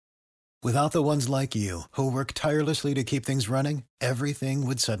Without the ones like you, who work tirelessly to keep things running, everything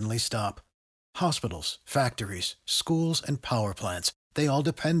would suddenly stop. Hospitals, factories, schools, and power plants, they all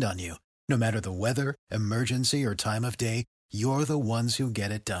depend on you. No matter the weather, emergency, or time of day, you're the ones who get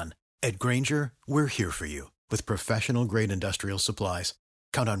it done. At Grainger, we're here for you with professional-grade industrial supplies.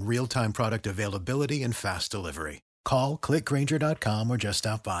 Count on real-time product availability and fast delivery. Call, clickgrainger.com, or just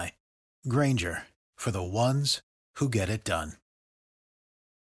stop by. Grainger, for the ones who get it done.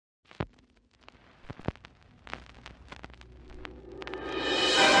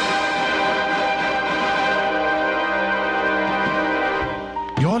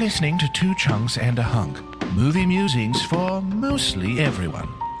 You're listening to Two Chunks and a Hunk, movie musings for mostly everyone.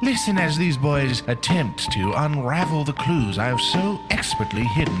 Listen as these boys attempt to unravel the clues I've so expertly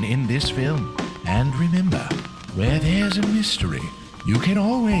hidden in this film. And remember, where there's a mystery, you can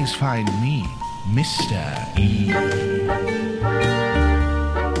always find me, Mr. E.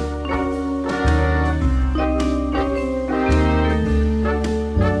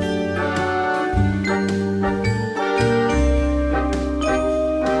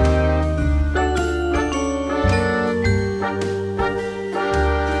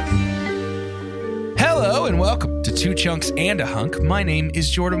 Two Chunks and a Hunk. My name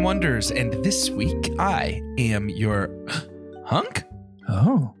is Jordan Wonders, and this week I am your hunk.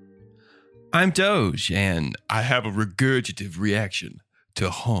 Oh. I'm Doge, and I have a regurgitative reaction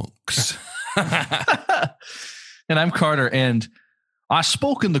to hunks. And I'm Carter, and I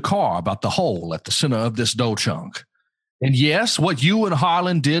spoke in the car about the hole at the center of this dough chunk. And yes, what you and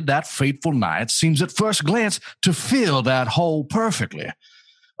Harlan did that fateful night seems at first glance to fill that hole perfectly.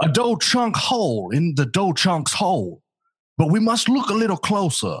 A dough chunk hole in the dough chunk's hole. But we must look a little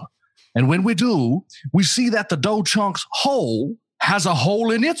closer. And when we do, we see that the dough chunk's hole has a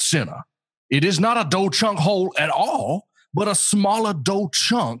hole in its center. It is not a dough chunk hole at all, but a smaller dough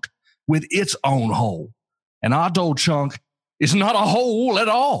chunk with its own hole. And our dough chunk is not a hole at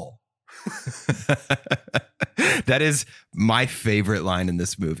all. That is my favorite line in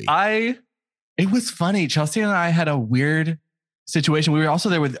this movie. It was funny. Chelsea and I had a weird situation. We were also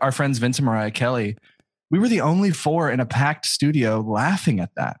there with our friends Vince and Mariah Kelly. We were the only four in a packed studio laughing at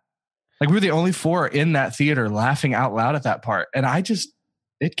that. Like, we were the only four in that theater laughing out loud at that part. And I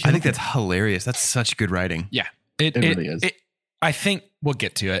think that's hilarious. That's such good writing. Yeah, it really is. I think we'll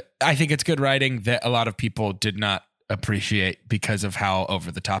get to it. I think it's good writing that a lot of people did not appreciate because of how over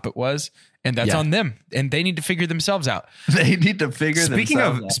the top it was. And that's on them. And they need to figure themselves out. They need to figure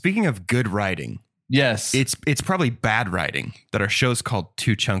themselves out. Speaking of good writing. Yes. It's probably bad writing that our show's called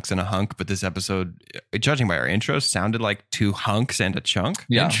Two Chunks and a Hunk, but this episode, judging by our intros, sounded like two hunks and a chunk.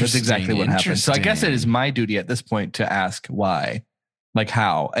 Yeah, that's exactly what happened. So I guess it is my duty at this point to ask why. Like,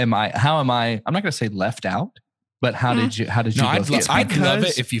 how am I, I'm not going to say left out, but how did you I'd love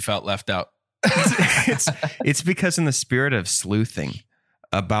it if you felt left out. It's because in the spirit of sleuthing,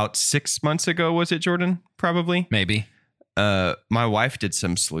 about 6 months ago, was it, Jordan? Probably. Maybe. My wife did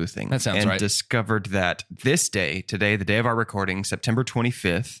some sleuthing. That sounds and right. Discovered that today, the day of our recording, September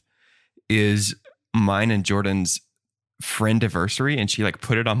 25th, is mine and Jordan's friend-iversary, and she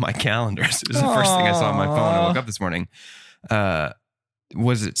put it on my calendar. So it was the first thing I saw on my phone when I woke up this morning.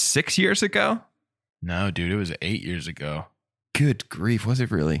 Was it 6 years ago? No, dude, it was 8 years ago. Good grief, was it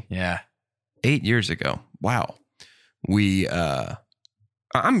really? Yeah. 8 years ago. Wow.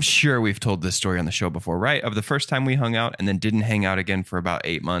 I'm sure we've told this story on the show before, right? Of the first time we hung out and then didn't hang out again for about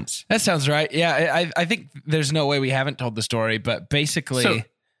 8 months. That sounds right. Yeah, I think there's no way we haven't told the story, but basically... So,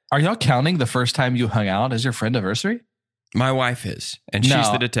 are y'all counting the first time you hung out as your friend anniversary? My wife is, and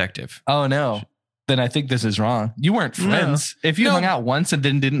she's the detective. Oh, no. Then I think this is wrong. You weren't friends. No. If you hung out once and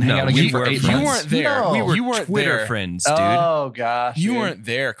then didn't hang out again for 8 months. You weren't there. No. We were Twitter friends, dude. Oh, gosh. You weren't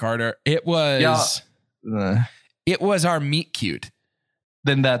there, Carter. It was... It was our meet cute.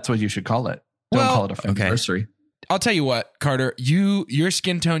 Then that's what you should call it. Don't call it a friend anniversary. I'll tell you what, Carter, your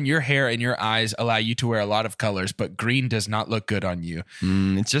skin tone, your hair, and your eyes allow you to wear a lot of colors, but green does not look good on you.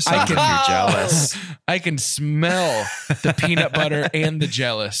 It's just like you're jealous. I can smell the peanut butter and the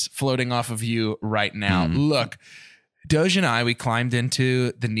jealous floating off of you right now. Look, Doge and I, we climbed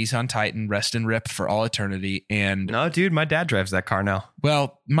into the Nissan Titan, rest and rip for all eternity. And no, dude, my dad drives that car now.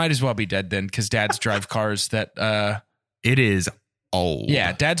 Well, might as well be dead then, because dads drive cars that... It is old.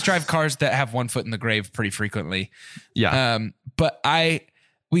 Yeah, dads drive cars that have one foot in the grave pretty frequently. Yeah. But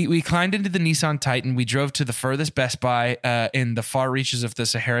we climbed into the Nissan Titan. We drove to the furthest Best Buy in the far reaches of the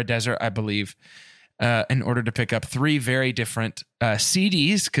Sahara Desert, I believe, in order to pick up 3 very different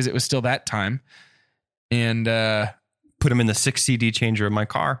CDs, because it was still that time. And put them in the 6 CD changer of my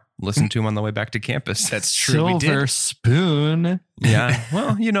car. Listen to them on the way back to campus. That's true. We Silver did. Spoon. Yeah.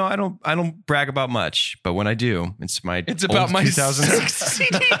 Well, I don't brag about much, but when I do, it's about old my 2006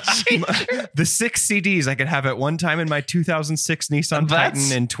 CD changer. the 6 CDs I could have at one time in my 2006 Nissan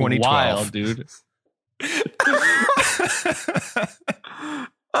Titan in 2012. Wild, dude.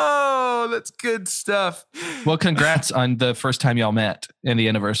 Oh, that's good stuff. Well, congrats on the first time y'all met and the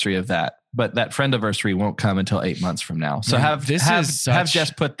anniversary of that. But that friendiversary won't come until 8 months from now. So Man, have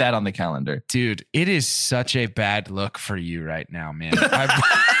Jess put that on the calendar. Dude, it is such a bad look for you right now, man.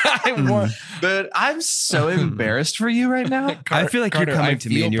 I want, But I'm so embarrassed for you right now. I feel like Carter, you're coming I to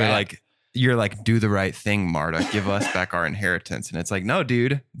me feel and bad. you're like, do the right thing, Marta. Give us back our inheritance. And it's like, no,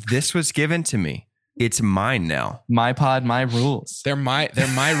 dude, this was given to me. It's mine now. My pod, my rules. they're my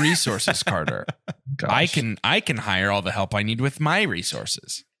resources, Carter. Gosh. I can hire all the help I need with my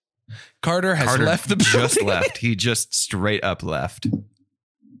resources. Carter has left the building. just left. He just straight up left.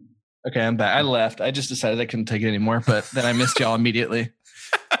 Okay, I'm back. I left. I just decided I couldn't take it anymore, but then I missed y'all immediately.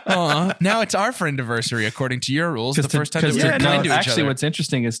 Now it's our friendiversary, according to your rules. The first time that we were no, kind to each actually, other. what's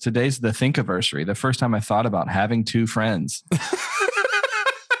interesting is today's the Thinkiversary, the first time I thought about having two friends.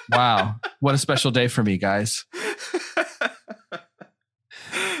 Wow, what a special day for me, guys.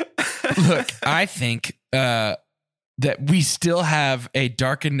 Look, I think that we still have a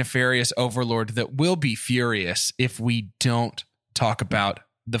dark and nefarious overlord that will be furious if we don't talk about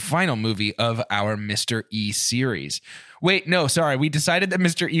the final movie of our Mr. E series. Wait, no, sorry. We decided that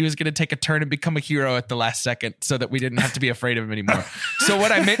Mr. E was going to take a turn and become a hero at the last second so that we didn't have to be afraid of him anymore. So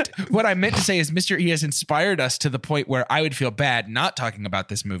what I meant to say is Mr. E has inspired us to the point where I would feel bad not talking about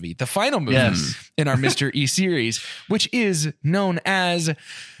this movie, the final movie in our Mr. E series, which is known as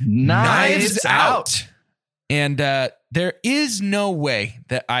Knives Out. And there is no way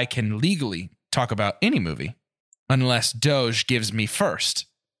that I can legally talk about any movie unless Doge gives me first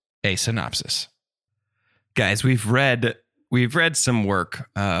a synopsis. Guys, we've read some work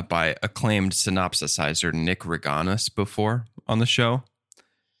by acclaimed synopsisizer Nick Reganis before on the show.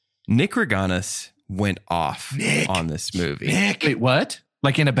 Nick Reganis went off on this movie. Wait, what?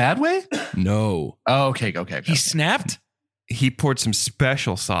 Like in a bad way? No. Oh, okay. He snapped? He poured some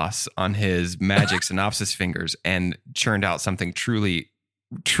special sauce on his magic synopsis fingers and churned out something truly,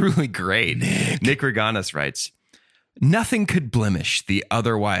 truly great. Nick Reganis writes, nothing could blemish the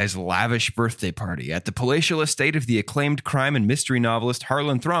otherwise lavish birthday party at the palatial estate of the acclaimed crime and mystery novelist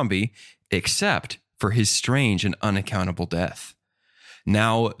Harlan Thrombey, except for his strange and unaccountable death.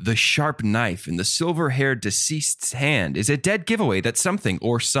 Now, the sharp knife in the silver-haired deceased's hand is a dead giveaway that something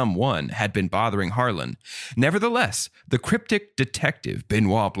or someone had been bothering Harlan. Nevertheless, the cryptic detective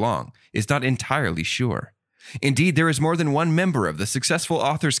Benoit Blanc is not entirely sure. Indeed, there is more than one member of the successful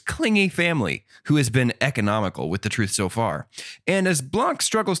author's clingy family who has been economical with the truth so far. And as Blanc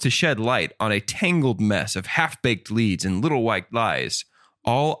struggles to shed light on a tangled mess of half-baked leads and little white lies,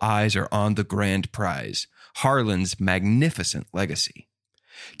 all eyes are on the grand prize, Harlan's magnificent legacy.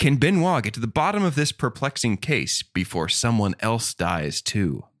 Can Benoit get to the bottom of this perplexing case before someone else dies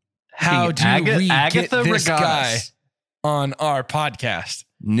too? How do we Agatha get this Reganis guy on our podcast?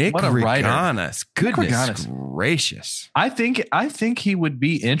 Nick What a writer. Reganis. Goodness Reganis. gracious. I think he would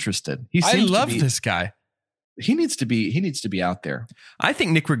be interested. I love this guy. He needs to be out there. I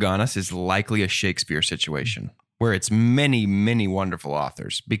think Nick Reganis is likely a Shakespeare situation where it's many, many wonderful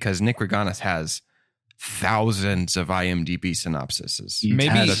authors because Nick Reganis has thousands of IMDb synopsises. Maybe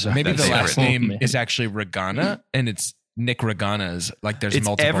the last favorite. name is actually Regana, and it's Nick Regana's. Like there's It's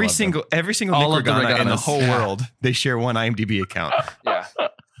multiple. every of them. single All Nick of the Regana in the Reganas. whole Yeah. world. They share one IMDb account.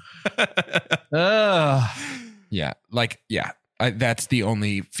 Yeah. That's the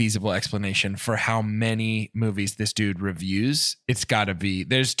only feasible explanation for how many movies this dude reviews. It's got to be.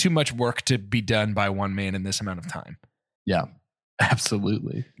 There's too much work to be done by one man in this amount of time. Yeah,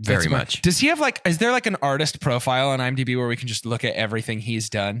 absolutely. Very That's much. Does he have is there like an artist profile on IMDb where we can just look at everything he's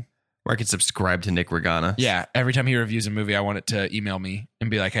done? Where I could subscribe to Nick Reganis. Yeah. Every time he reviews a movie, I want it to email me and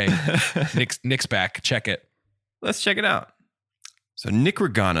be like, hey, Nick's back. Check it. Let's check it out. So Nick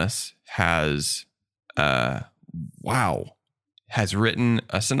Reganis has written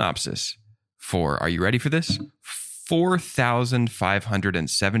a synopsis for, are you ready for this?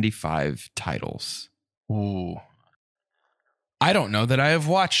 4,575 titles. Ooh. I don't know that I have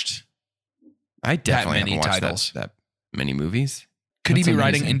watched. I definitely many haven't watched titles. that many movies. Could That's he be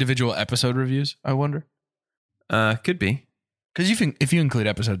writing amazing. individual episode reviews? I wonder. Could be. Because if you include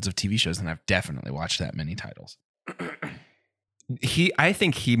episodes of TV shows, then I've definitely watched that many titles. I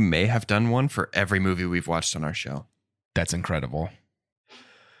think he may have done one for every movie we've watched on our show. That's incredible.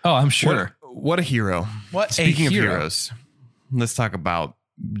 Oh, I'm sure. What a hero. What Speaking a of hero. heroes, let's talk about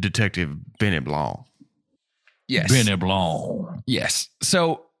Detective Bennett Blanc. Yes. Bennett Blanc. Yes.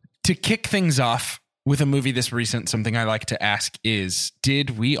 So to kick things off with a movie this recent, something I like to ask is,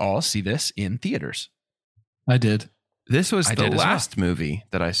 did we all see this in theaters? I did. This was I the did as well. last movie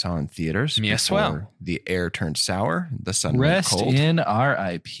that I saw in theaters. Yes, before well. The air turned sour. The sun went Rest cold. in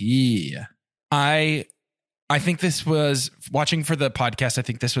R.I.P. I think this was, watching for the podcast, I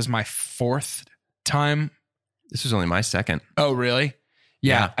think this was my fourth time. This was only my second. Oh, really?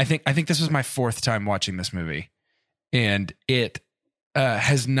 Yeah. Yeah. I think this was my fourth time watching this movie. And it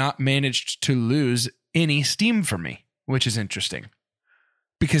has not managed to lose any steam for me, which is interesting.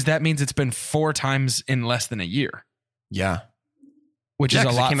 Because that means it's been 4 times in less than a year, Yeah. which Yeah, is a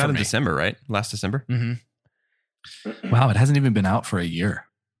 'cause lot it came for out in me. December, right? Last December. Mm-hmm. Wow, it hasn't even been out for a year.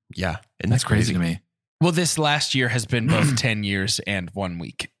 Yeah. And That's crazy to me. Well, this last year has been both 10 years and 1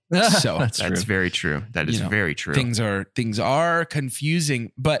 week. So That's true. That's very true. That is You know, very true. things are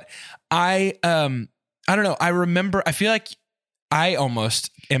confusing, but I don't know. I feel like I almost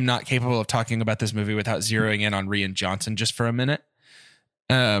am not capable of talking about this movie without zeroing in on Rian Johnson just for a minute.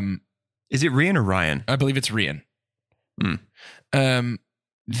 Is it Rian or Ryan? I believe it's Rian. Hmm.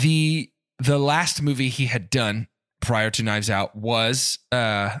 The last movie he had done prior to Knives Out was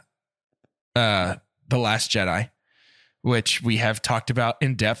The Last Jedi, which we have talked about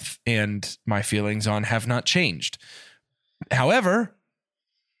in depth, and my feelings on have not changed. However,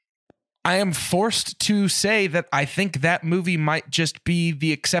 I am forced to say that I think that movie might just be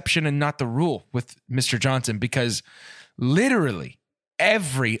the exception and not the rule with Mr. Johnson, because literally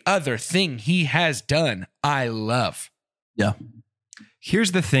every other thing he has done, I love. Yeah.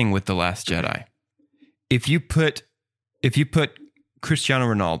 Here's the thing with The Last Jedi. If you put Cristiano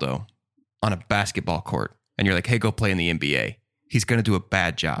Ronaldo on a basketball court and you're like, hey, go play in the NBA, he's going to do a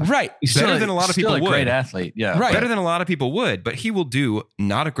bad job. Right. He's Better still than a lot of still people a great would. athlete. Yeah. Right. Better than a lot of people would, but he will do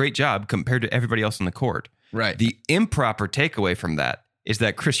not a great job compared to everybody else on the court. Right. The improper takeaway from that is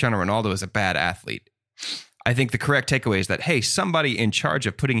that Cristiano Ronaldo is a bad athlete. I think the correct takeaway is that, hey, somebody in charge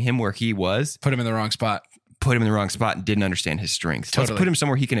of putting him where he was Put him in the wrong spot. put him in the wrong spot and didn't understand his strengths. Totally. Let's put him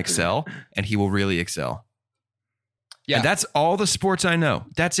somewhere he can excel, and he will really excel. Yeah. And that's all the sports I know.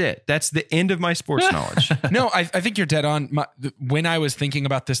 That's it. That's the end of my sports knowledge. No, I think you're dead on. When I was thinking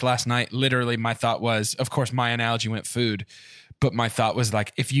about this last night, literally my thought was, of course, my analogy went food, but my thought was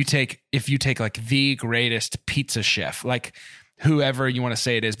like, if you take like the greatest pizza chef, like whoever you want to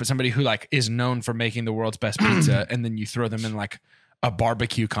say it is, but somebody who like is known for making the world's best pizza, and then you throw them in like a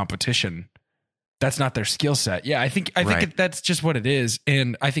barbecue competition, that's not their skill set. Yeah, I think Right. that's just what it is,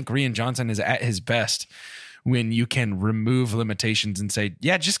 and I think Rian Johnson is at his best when you can remove limitations and say,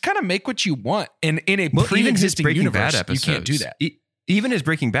 yeah, just kind of make what you want. And in a Well, even his pre-existing Breaking universe, Bad episodes, you can't do that. Even his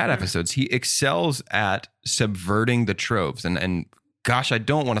Breaking Bad episodes, he excels at subverting the tropes. And gosh, I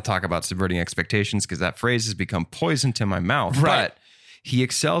don't want to talk about subverting expectations because that phrase has become poison to my mouth. Right. But he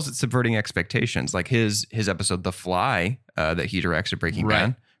excels at subverting expectations. Like his episode, The Fly, that he directs at Breaking Right.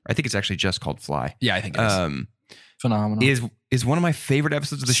 Bad. I think it's actually just called Fly. Yeah, I think it is. Phenomenal. Is one of my favorite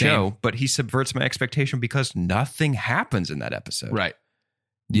episodes of the Same. show, but he subverts my expectation because nothing happens in that episode. Right.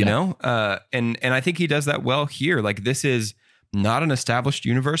 You know? And I think he does that well here. Like this is not an established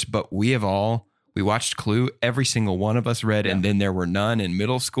universe, but we watched Clue. Every single one of us read, and then there were none in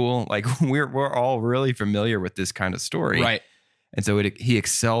middle school. Like we're all really familiar with this kind of story. Right. And so he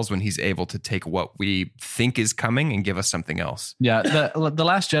excels when he's able to take what we think is coming and give us something else. Yeah, the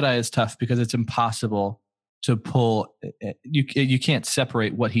Last Jedi is tough because it's impossible to pull. You can't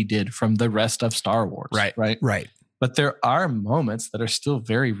separate what he did from the rest of Star Wars. Right. Right. Right. But there are moments that are still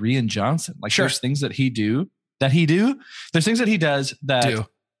very Rian Johnson. Like Sure. there's things that he does that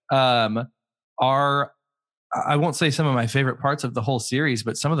are, I won't say some of my favorite parts of the whole series,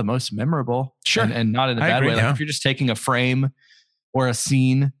 but some of the most memorable. Sure. And not in a I bad agree, way. Like yeah. if you're just taking a frame or a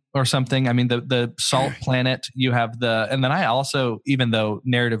scene or something. I mean, the salt planet, you have and then I also, even though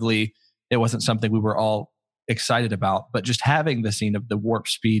narratively it wasn't something we were all excited about, but just having the scene of the warp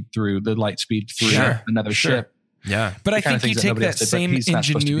speed through the light speed through Sure. another Sure. ship. Yeah. But I kind of think you things that take nobody that else did, but same he's not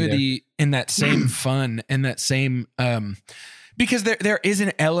supposed to be there. ingenuity and that same fun and that same because there is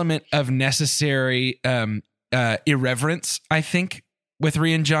an element of necessary irreverence, I think, with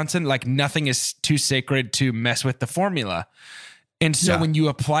Rian Johnson. Like nothing is too sacred to mess with the formula. And so Yeah. when you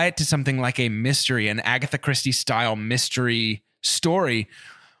apply it to something like a mystery, an Agatha Christie style mystery story,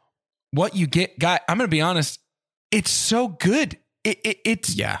 what you get, I'm going to be honest, it's so good. It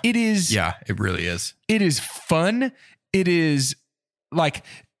is. Yeah, it really is. It is fun. It is like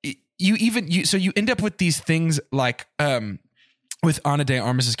you end up with these things like with Ana de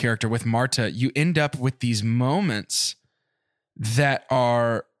Armas's character, with Marta, you end up with these moments that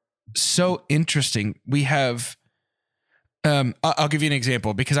are so interesting. We have, I'll give you an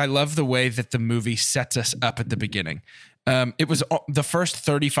example because I love the way that the movie sets us up at the beginning. It was the first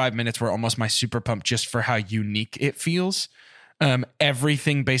 35 minutes were almost my super pump just for how unique it feels.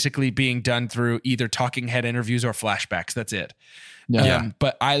 Everything basically being done through either talking head interviews or flashbacks. That's it.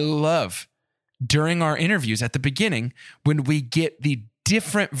 But I love during our interviews at the beginning when we get the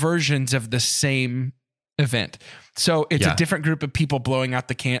different versions of the same event. So it's a different group of people blowing out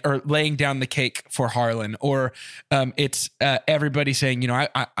the can or laying down the cake for Harlan, or it's everybody saying, you know,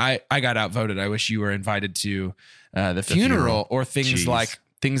 I got outvoted. I wish you were invited to the funeral, or things like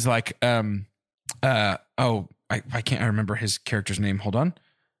I can't remember his character's name. Hold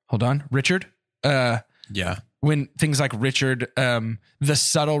on. Richard. When things like Richard, the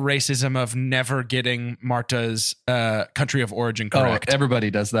subtle racism of never getting Marta's country of origin correct. Oh, everybody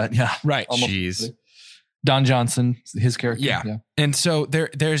does that. Yeah. Right. Jeez. Don Johnson, his character. Yeah. And so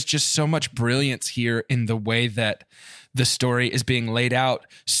there's just so much brilliance here in the way that the story is being laid out,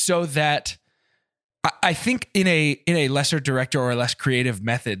 so that I think in a lesser director or a less creative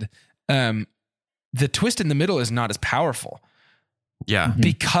method, the twist in the middle is not as powerful. Yeah.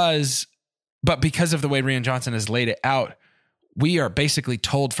 Because of the way Rian Johnson has laid it out, we are basically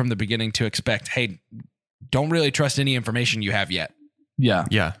told from the beginning to expect, hey, don't really trust any information you have yet. Yeah.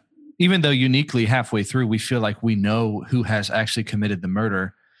 Yeah. Even though uniquely halfway through, we feel like we know who has actually committed the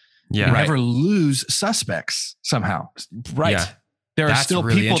murder. Yeah. We never lose suspects somehow. Right. Yeah. There are That's still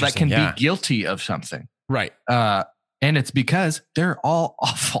really people that can interesting. be guilty of something. Right. And it's because they're all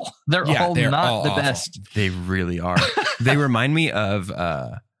awful. They're all not all the awful. best. They really are. They remind me of,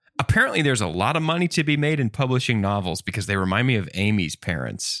 apparently there's a lot of money to be made in publishing novels, because they remind me of Amy's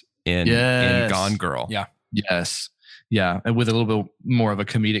parents in Gone Girl. Yeah. Yes. Yeah. And with a little bit more of a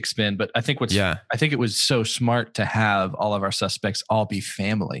comedic spin. But I think I think it was so smart to have all of our suspects all be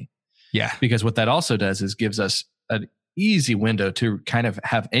family. Yeah. Because what that also does is gives us an easy window to kind of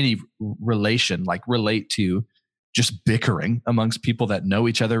have any relation, like relate to just bickering amongst people that know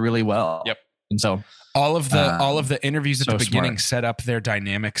each other really well. Yep. And so all of the interviews at so the beginning smart. set up their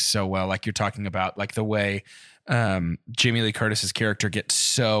dynamics so well, like you're talking about, like the way Jamie Lee Curtis's character gets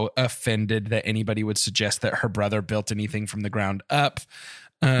so offended that anybody would suggest that her brother built anything from the ground up.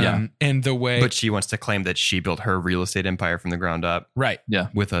 And the way, But she wants to claim that she built her real estate empire from the ground up. right.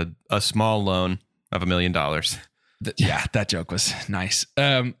 With a small loan of $1 million. Yeah, that joke was nice.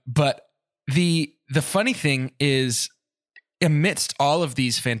 But the funny thing is, amidst all of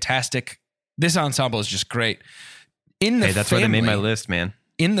these fantastic, this ensemble is just great. That's why they made my list, man.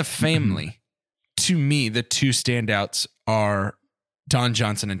 In the family, to me, the two standouts are Don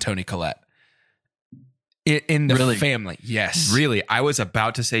Johnson and Toni Collette. In the family, yes. Really? I was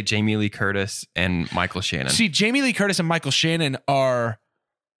about to say Jamie Lee Curtis and Michael Shannon. See, Jamie Lee Curtis and Michael Shannon are,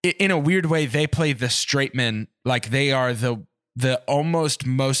 in a weird way, they play the straight men. Like they are the almost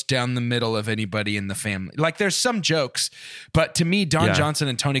most down the middle of anybody in the family. Like there's some jokes, but to me, Don Johnson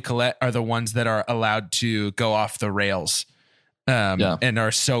and Toni Collette are the ones that are allowed to go off the rails and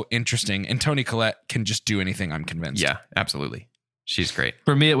are so interesting. And Toni Collette can just do anything, I'm convinced. Yeah, absolutely. She's great.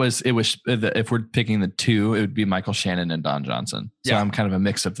 for me, it was if we're picking the two, it would be Michael Shannon and Don Johnson. So I'm kind of a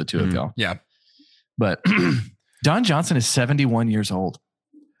mix of the two of y'all. Yeah. But Don Johnson is 71 years old.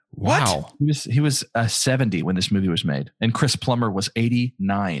 Wow. He was 70 when this movie was made, and Chris Plummer was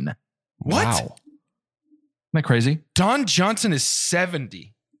 89. What? Wow. Isn't that crazy? Don Johnson is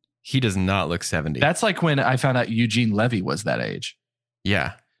 70. He does not look 70. That's like when I found out Eugene Levy was that age.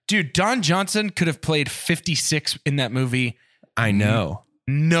 Yeah. Dude, Don Johnson could have played 56 in that movie. I know.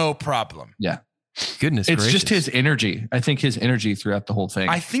 No problem. Yeah. Goodness It's gracious. just his energy. I think his energy throughout the whole thing.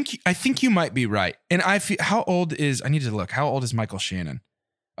 I think you might be right. And I feel, how old is Michael Shannon?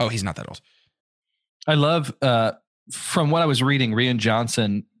 Oh, he's not that old. I love, from what I was reading, Rian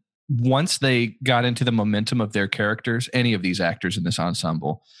Johnson, once they got into the momentum of their characters, any of these actors in this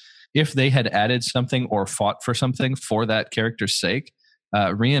ensemble, if they had added something or fought for something for that character's sake,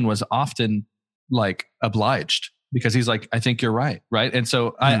 Rian was often like obliged, because he's like, I think you're right. Right. And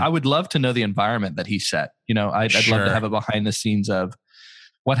so I would love to know the environment that he set. You know, I'd love to have a behind the scenes of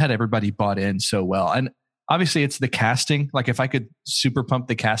what had everybody bought in so well. And obviously it's the casting. Like if I could super pump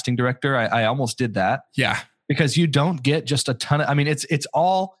the casting director, I almost did that. Yeah. Because you don't get just a ton of, I mean, it's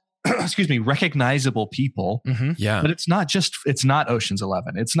all, recognizable people. Mm-hmm. Yeah. But it's not Ocean's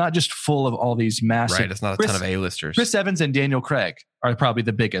 11. It's not just full of all these massive. Right. It's not a ton of A-listers. Chris Evans and Daniel Craig are probably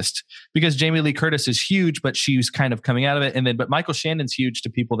the biggest, because Jamie Lee Curtis is huge, but she's kind of coming out of it. But Michael Shannon's huge to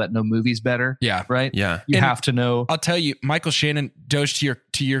people that know movies better. Yeah. Right. Yeah. You And have to know. I'll tell you, Michael Shannon, Doge,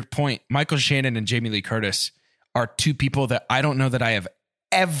 to your point, Michael Shannon and Jamie Lee Curtis are two people that I don't know that I have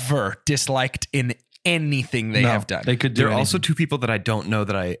ever disliked in anything they have done. They could do They're anything. also two people that I don't know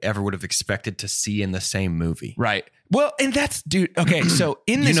that I ever would have expected to see in the same movie. Right. Well, and that's, dude. Okay, so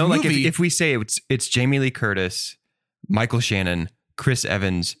in this like movie, if we say it's Jamie Lee Curtis, Michael Shannon, Chris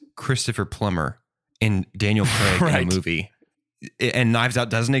Evans, Christopher Plummer, and Daniel Craig in Right. a movie, and Knives Out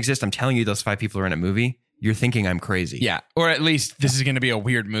doesn't exist, I'm telling you, those 5 people are in a movie. You're thinking I'm crazy. yeah, or at least this is going to be a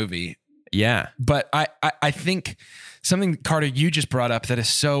weird movie. Yeah. But I think something, Carter, you just brought up that is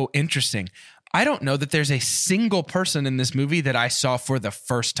so interesting. I don't know that there's a single person in this movie that I saw for the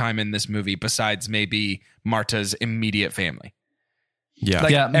first time in this movie besides maybe Marta's immediate family. Yeah.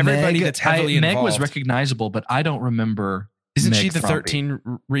 Like everybody Meg, that's heavily Meg involved. was recognizable, but I don't remember. Isn't Meg she the Thrombey.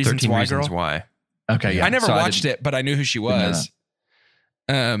 13 Reasons 13 Why Reasons girl? Why. Okay, yeah. I never So watched didn't- it, but I knew who she didn't know was.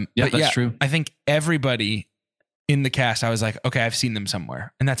 Yeah, But that's true. I think everybody in the cast, I was like, okay, I've seen them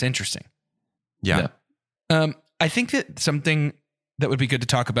somewhere. And that's interesting. Yeah. I think that something that would be good to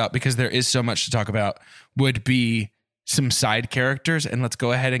talk about, because there is so much to talk about, would be some side characters. And let's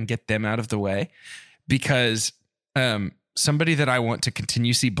go ahead and get them out of the way, because somebody that I want to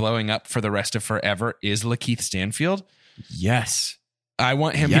continue see blowing up for the rest of forever is Lakeith Stanfield. Yes. I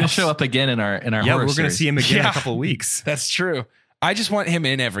want him He's gonna to show up again in our Yeah, horror we're going to series. see him again in Yeah. a couple of weeks. That's true. I just want him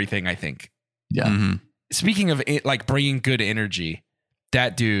in everything, I think. Yeah. Mhm. Speaking of it, like bringing good energy,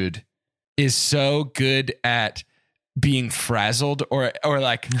 that dude is so good at being frazzled or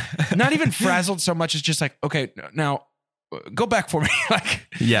like not even frazzled so much as just like, okay, now go back for me. Like,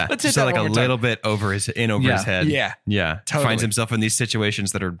 Yeah. Let's hit Just that like one a more time. little bit over his Yeah. head. yeah, Yeah. Totally. Finds himself in these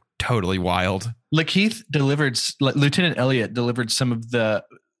situations that are totally wild. Lakeith delivered, Lieutenant Elliot delivered some of the,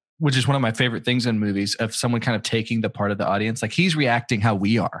 which is one of my favorite things in movies, of someone kind of taking the part of the audience. Like he's reacting how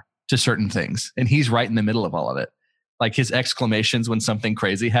we are to certain things, and he's right in the middle of all of it. Like his exclamations when something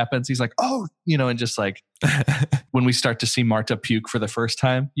crazy happens, he's like, "Oh," and just like when we start to see Marta puke for the first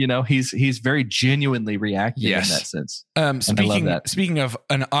time, he's very genuinely reacting Yes. in that sense. I love that. Speaking of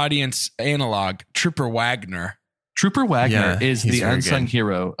an audience analog, Trooper Wagner. Trooper Wagner Yeah, is he's the very unsung good.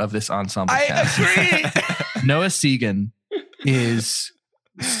 hero of this ensemble I cast. agree. Noah Segan is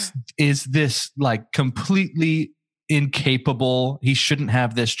this like completely incapable, he shouldn't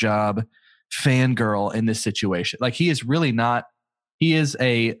have this job, fangirl in this situation. Like he is really not, he is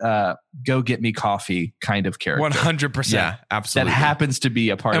a go get me coffee kind of character 100%. Yeah, that absolutely. happens to be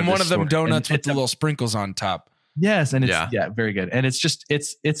a part And of one this of them story. donuts And with it's the little sprinkles on top. yes, and it's Yeah. very good. And it's just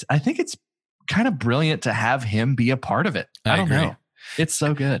it's I think it's kind of brilliant to have him be a part of it. I I don't agree. know. It's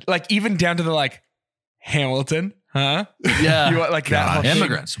so good. Like even down to the like, Hamilton, huh? Yeah. You want like that whole thing?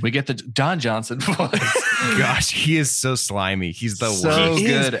 Immigrants. We get the Don Johnson voice. Gosh, he is so slimy. He's the so worst. He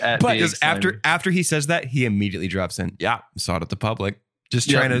is, good at but- being Because slimy. after he says that, he immediately drops in, yeah, saw it at the public. Just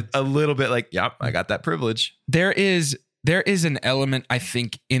Yeah. trying to a little bit like, yep, I got that privilege. There is an element, I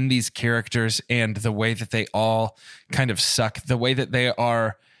think, in these characters and the way that they all kind of suck, the way that they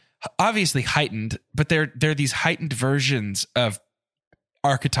are obviously heightened, but they're these heightened versions of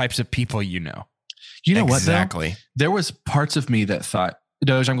archetypes of people, You know what, though? Exactly. There was parts of me that thought,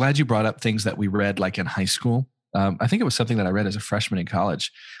 Doge, I'm glad you brought up things that we read like in high school. I think it was something that I read as a freshman in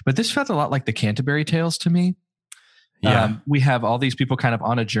college, but this felt a lot like the Canterbury Tales to me. Yeah. We have all these people kind of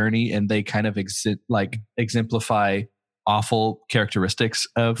on a journey, and they kind of exemplify awful characteristics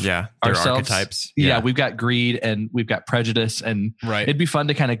of Yeah. They're ourselves. archetypes. Yeah, we've got greed and we've got prejudice, and right? it'd be fun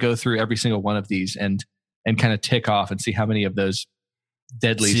to kind of go through every single one of these and kind of tick off and see how many of those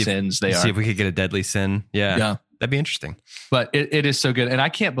deadly See if- sins they See are. if we could get a deadly sin. Yeah. Yeah. That'd be interesting. But it is so good, and I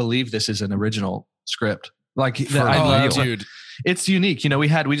can't believe this is an original script. Like For I oh, love, dude. it's unique. We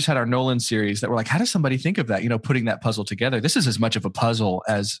just had our Nolan series that were like, how does somebody think of that? Putting that puzzle together. This is as much of a puzzle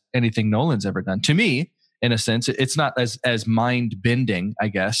as anything Nolan's ever done. To me, in a sense, it's not as mind bending, I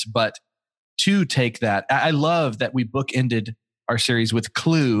guess, but to take that, I love that we bookended our series with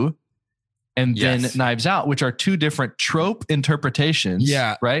Clue and then Yes. Knives Out, which are two different trope interpretations.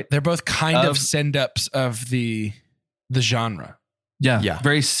 Yeah. Right. They're both kind of Of- send ups of the genre. Yeah. Yeah.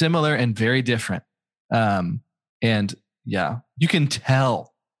 Very similar and very different. And yeah, you can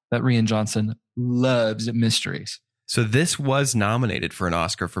tell that Rian Johnson loves mysteries. So this was nominated for an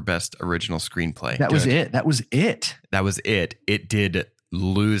Oscar for Best Original Screenplay. That was it. That was it. That was it. It did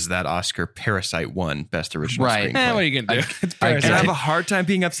lose that Oscar. Parasite won Best Original Right. Screenplay. What are you gonna do? It's I Parasite. And I have it. a hard time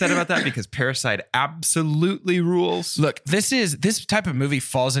being upset about that because Parasite absolutely rules. Look, this type of movie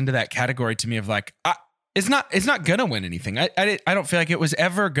falls into that category to me of like, it's not gonna win anything. I don't feel like it was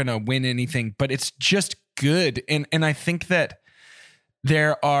ever gonna win anything, but it's just good. And I think that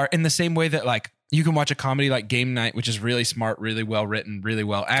there are, in the same way that like you can watch a comedy like Game Night, which is really smart, really well written, really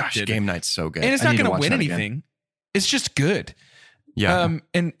well Gosh, acted, Game Night's so good. and it's I not need to gonna watch win that again. anything. it's just good. Yeah.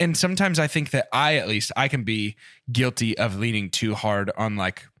 And sometimes I think that at least I can be guilty of leaning too hard on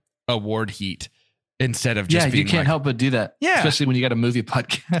like award heat instead of just being you can't like, help but do that. Yeah. Especially when you got a movie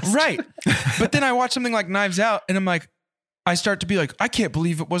podcast. right. But then I watch something like Knives Out and I'm like, I start to be like, I can't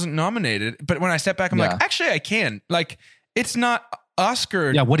believe it wasn't nominated. But when I step back, I'm Yeah. like, actually I can. Like, it's not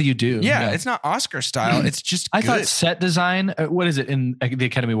Oscar. Yeah, what do you do? Yeah, it's not Oscar style. It's just I good. thought set design, what is it in the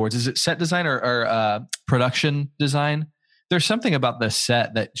Academy Awards? Is it set design or production design? There's something about the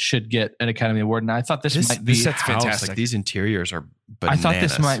set that should get an Academy Award. And I thought this might be. this set's House, fantastic. like these interiors are bananas. I thought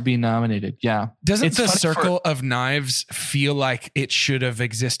this might be nominated. Yeah. Doesn't It's the funny circle of knives feel like it should have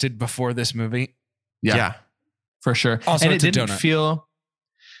existed before this movie? Yeah. For sure. Also, and it it's a didn't donut. feel.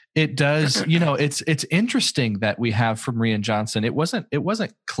 It does. It's interesting that we have from Rian Johnson. It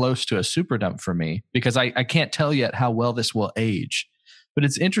wasn't close to a super dump for me because I can't tell yet how well this will age. But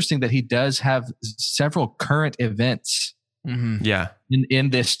it's interesting that he does have several current events Mm-hmm. Yeah. in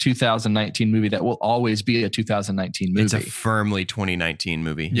this 2019 movie that will always be a 2019 movie. It's a firmly 2019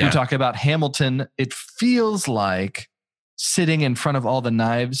 movie. Yeah. We talk about Hamilton. It feels like sitting in front of all the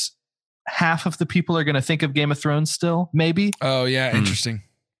knives, half of the people are going to think of Game of Thrones still, maybe. Oh yeah, interesting.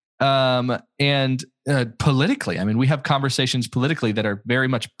 And politically, I mean, we have conversations politically that are very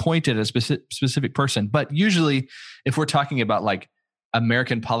much pointed at a specific person. But usually, if we're talking about like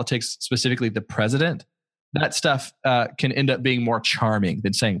American politics, specifically the president, that stuff can end up being more charming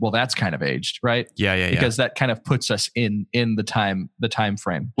than saying, "Well, that's kind of aged," right? Yeah. Because that kind of puts us in the time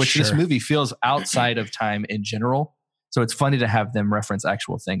frame, which this Sure. movie feels outside of time in general. So it's funny to have them reference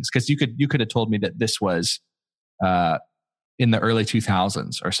actual things because you could have told me that this was in the early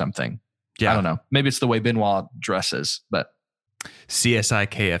 2000s or something. Yeah. I don't know. Maybe it's the way Benoit dresses, but CSI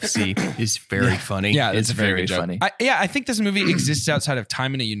KFC is very funny. Yeah, it's it's a very very good joke. funny. I think this movie exists outside of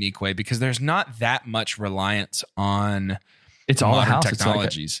time in a unique way because there's not that much reliance on it's all a modern house.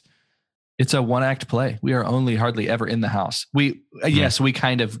 technologies. It's a one act play. We are only hardly ever in the house. Yes, we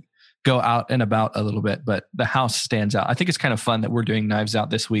kind of go out and about a little bit, but the house stands out. I think it's kind of fun that we're doing Knives Out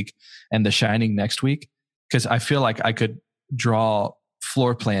this week and The Shining next week because I feel like I could draw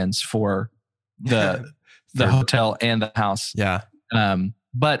floor plans for the hotel and the house. Yeah.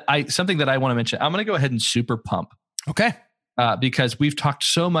 But something that I want to mention, I'm going to go ahead and super pump Okay. because we've talked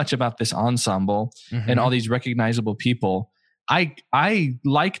so much about this ensemble and all these recognizable people. I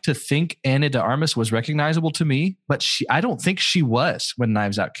like to think Ana de Armas was recognizable to me, but I don't think she was when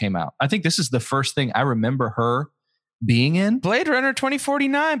Knives Out came out. I think this is the first thing I remember her being in. Blade Runner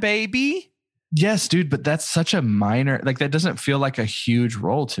 2049, baby. Yes, dude, but that's such a minor, like that doesn't feel like a huge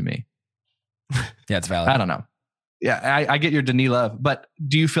role to me. Yeah, it's valid. I don't know. Yeah, I get your Denis Love, but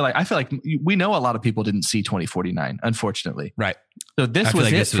do you feel like, I feel like we know a lot of people didn't see 2049, unfortunately. Right. So this I feel was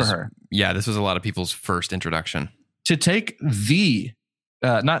like it this for was- her. Yeah. This was a lot of people's first introduction. To take the,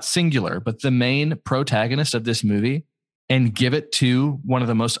 not singular, but the main protagonist of this movie and give it to one of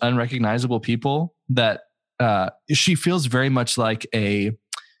the most unrecognizable people that she feels very much like a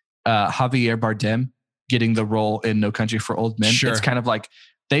Javier Bardem getting the role in No Country for Old Men. Sure. It's kind of like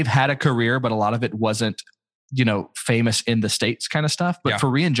they've had a career, but a lot of it wasn't, famous in the States kind of stuff. But Yeah. for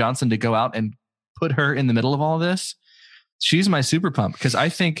Rian Johnson to go out and put her in the middle of all this, she's my super pump because I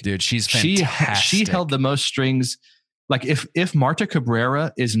think Dude, she's she fantastic. held the most strings. Like if Marta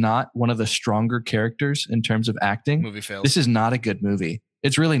Cabrera is not one of the stronger characters in terms of acting, movie fails. this is not a good movie.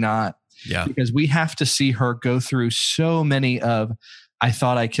 It's really not Yeah. because we have to see her go through so many of, I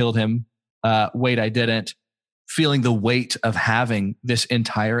thought I killed him. Wait, I didn't. Feeling the weight of having this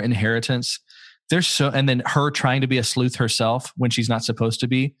entire inheritance. And then her trying to be a sleuth herself when she's not supposed to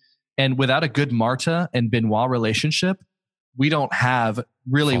be. And without a good Marta and Benoit relationship, we don't have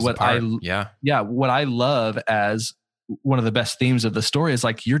really Falls what apart. Yeah. what I love as one of the best themes of the story is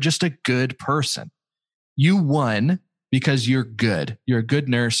like, you're just a good person. You won because you're good. You're a good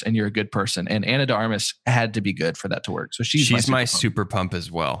nurse and you're a good person. And Ana de Armas had to be good for that to work. So she's my super pump. super pump as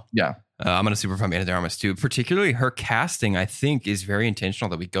well. Yeah. I'm going to super pump Ana de Armas too. Particularly her casting, I think, is very intentional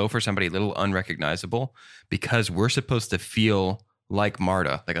that we go for somebody a little unrecognizable because we're supposed to feel like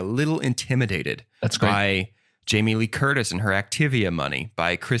Marta, like a little intimidated That's great. by Jamie Lee Curtis and her Activia money,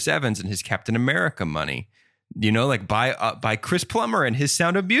 by Chris Evans and his Captain America money, like by Chris Plummer and his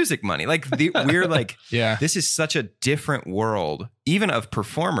Sound of Music money. Like we're like, Yeah. this is such a different world, even of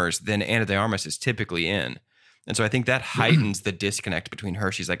performers, than Ana de Armas is typically in. And so I think that heightens the disconnect between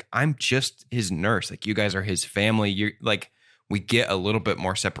her. She's like, I'm just his nurse. Like, you guys are his family. You're like, we get a little bit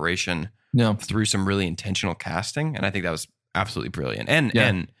more separation No. through some really intentional casting. And I think that was absolutely brilliant.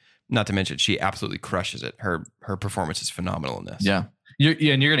 And not to mention, she absolutely crushes it. Her performance is phenomenal in this. Yeah. And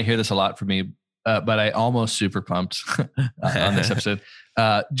you're going to hear this a lot from me but I almost super pumped on this episode.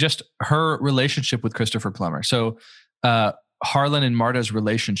 Just her relationship with Christopher Plummer. So Harlan and Marta's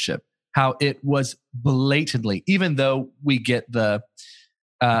relationship, how it was blatantly, even though we get the,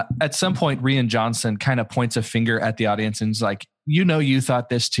 at some point, Rian Johnson kind of points a finger at the audience and is like, you thought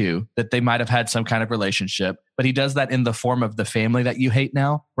this too, that they might have had some kind of relationship, but he does that in the form of the family that you hate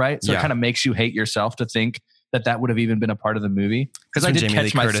now, right? So it kind of makes you hate yourself to think that would have even been a part of the movie. Because I did Jamie catch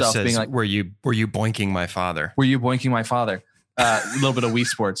Lee Curtis myself says, being like, were you boinking my father? were you boinking my father? A little bit of Wii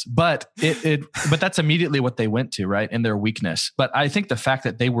Sports, but but that's immediately what they went to, right? And their weakness. But I think the fact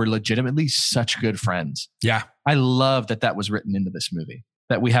that they were legitimately such good friends. Yeah. I love that was written into this movie,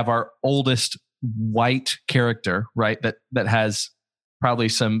 that we have our oldest white character, right? That has probably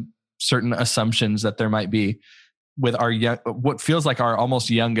some certain assumptions that there might be with our what feels like our almost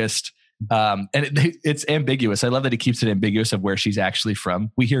youngest. And it's ambiguous. I love that he keeps it ambiguous of where she's actually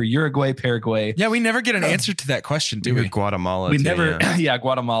from. We hear Uruguay, Paraguay. Yeah, we never get an answer to that question, do we? Guatemala. We too, never,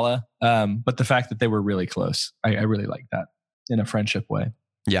 Guatemala. But the fact that they were really close, I really like that in a friendship way.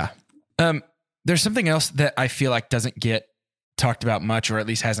 Yeah. There's something else that I feel like doesn't get talked about much, or at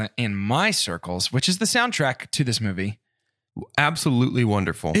least hasn't in my circles, which is the soundtrack to this movie. Absolutely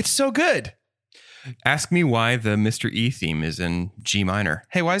wonderful. It's so good. Ask me why the Mr. E theme is in G minor.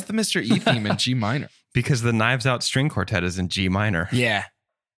 Hey, why is the Mr. E theme in G minor? Because the Knives Out string quartet is in G minor. Yeah.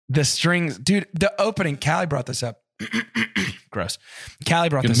 The strings, dude, the opening, Callie brought this up. Gross. Callie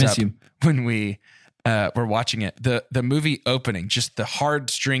brought this up when we were watching it. The movie opening, just the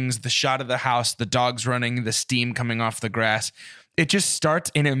hard strings, the shot of the house, the dogs running, the steam coming off the grass. It just starts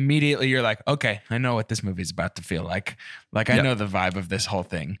and immediately you're like, okay, I know what this movie's about to feel like. Like, I know the vibe of this whole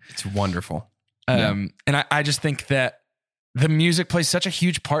thing. It's wonderful. And I just think that the music plays such a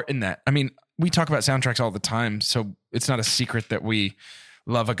huge part in that. I mean, we talk about soundtracks all the time, so it's not a secret that we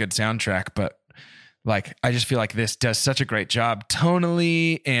love a good soundtrack, but like, I just feel like this does such a great job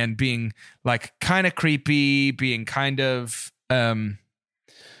tonally and being like kind of creepy, being kind of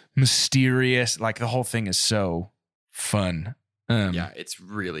mysterious. Like, the whole thing is so fun. Yeah, it's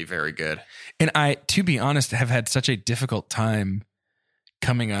really very good. And I, to be honest, have had such a difficult time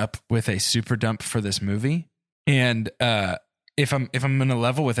coming up with a super dump for this movie. And if I'm gonna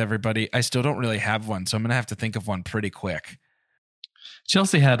level with everybody, I still don't really have one. So I'm gonna have to think of one pretty quick.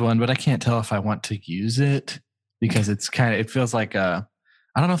 Chelsea had one, but I can't tell if I want to use it because it feels like I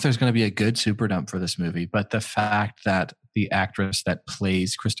don't know if there's going to be a good super dump for this movie, but the fact that the actress that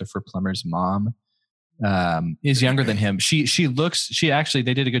plays Christopher Plummer's mom is younger than him. They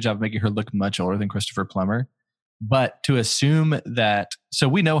did a good job of making her look much older than Christopher Plummer. But to assume that, so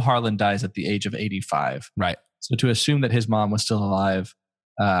we know Harlan dies at the age of 85. Right. So to assume that his mom was still alive,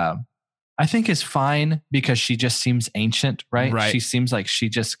 I think is fine because she just seems ancient, right? Right. She seems like she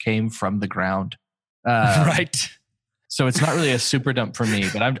just came from the ground. Right. So it's not really a super dump for me,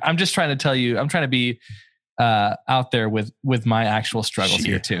 but I'm just trying to tell you, I'm trying to be out there with my actual struggles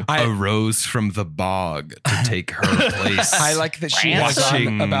here too. Arose from the bog to take her place. I like that she has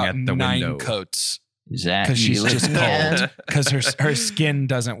on about at the 9 window. coats. Because she's just cold. Because her skin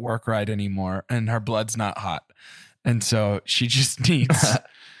doesn't work right anymore and her blood's not hot. And so she just needs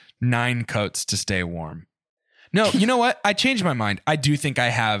 9 coats to stay warm. No, you know what? I changed my mind. I do think I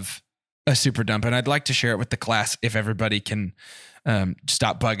have a super dump, and I'd like to share it with the class if everybody can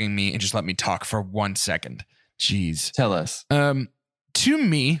stop bugging me and just let me talk for 1 second. Jeez. Tell us. To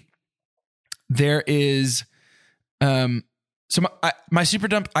me, there is... So my super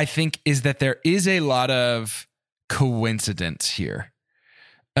dump, I think, is that there is a lot of coincidence here.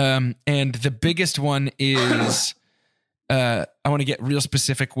 And the biggest one is, I want to get real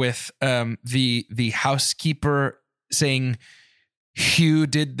specific with the housekeeper saying, Hugh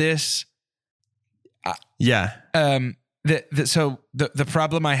did this. Yeah. So the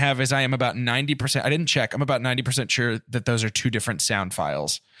problem I have is I am about 90%, I didn't check, I'm about 90% sure that those are 2 different sound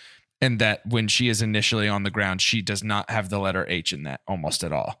files. And that when she is initially on the ground, she does not have the letter H in that almost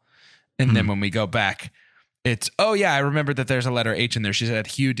at all. And then when we go back, it's, oh yeah, I remember that there's a letter H in there. She said,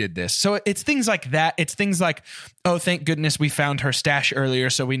 Hugh did this. So it's things like that. It's things like, oh, thank goodness we found her stash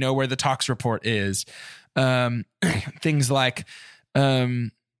earlier, so we know where the tox report is. Things like, oh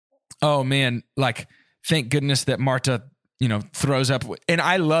man, like, thank goodness that Marta, throws up. And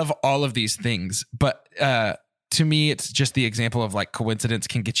I love all of these things, but, to me, it's just the example of like coincidence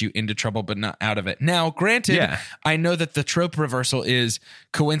can get you into trouble, but not out of it. Now, granted, I know that the trope reversal is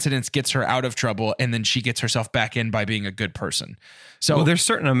coincidence gets her out of trouble and then she gets herself back in by being a good person. So there's a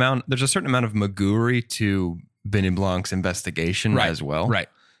certain amount of Maguri to Benet Blanc's investigation as well. Right.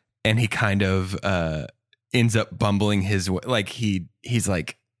 And he kind of ends up bumbling his way. Like he's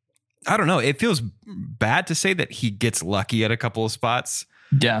like, I don't know. It feels bad to say that he gets lucky at a couple of spots,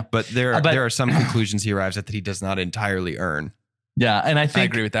 Yeah. but there are some conclusions he arrives at that he does not entirely earn. Yeah. And I I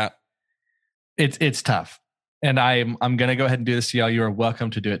think agree with that. it's tough. And I'm going to go ahead and do this to y'all. You are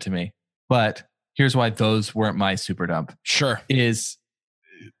welcome to do it to me. But here's why those weren't my super dump Sure. is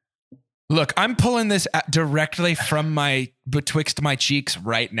Look, I'm pulling this directly from betwixt my cheeks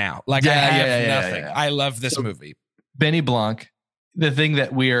right now. Like I have nothing. yeah. I love this movie. Benny Blanc. The thing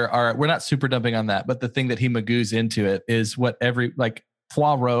that we're not super dumping on that, but the thing that he magoos into it is what like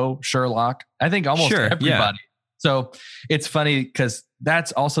Poirot, Sherlock, I think almost Sure, everybody. yeah. So it's funny because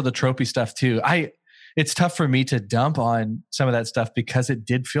that's also the tropey stuff too. It's tough for me to dump on some of that stuff because it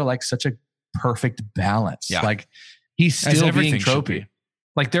did feel like such a perfect balance. Yeah. Like he's As still everything being should tropey. be.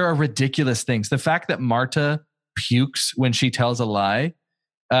 Like there are ridiculous things. The fact that Marta pukes when she tells a lie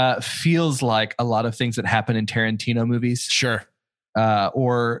feels like a lot of things that happen in Tarantino movies. Sure.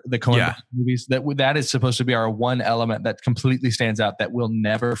 Or the Coen Yeah. movies. That is supposed to be our one element that completely stands out that we'll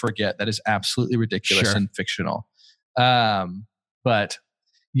never forget. That is absolutely ridiculous Sure. and fictional. But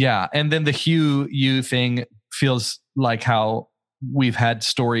yeah, and then the Hugh Yu thing feels like how we've had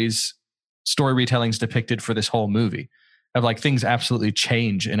story retellings depicted for this whole movie of like things absolutely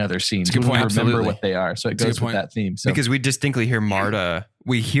change in other scenes. That's a good We point. remember Absolutely. what they are, so it That's a goes good with point. that theme. So Because we distinctly hear Marta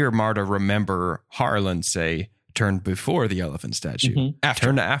remember Harlan say, turn before the elephant statue. Mhm.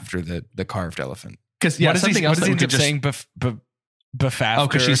 Turn after the carved elephant. because What does something he, else what does that he we end could up just saying? Befafter oh,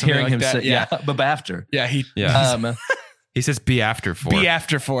 because or she's something hearing like him that? say but after Yeah. He Yeah. He says, be after 4. be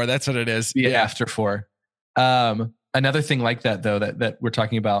after 4. That's what it is. be after 4. Another thing like that though that we're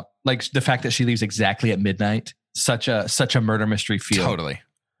talking about, like the fact that she leaves exactly at midnight, such a murder mystery feel, Totally.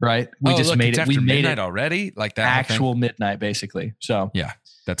 right? We just look, made it's it. after We made midnight it already. Like that. whole thing? actual midnight, basically. So Yeah,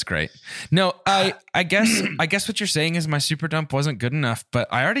 that's great. No, I guess what you're saying is my super dump wasn't good enough, but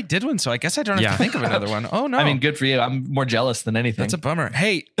I already did one, so I guess I don't have Yeah. to think of another one. Oh no, I mean, good for you. I'm more jealous than anything. that's a bummer.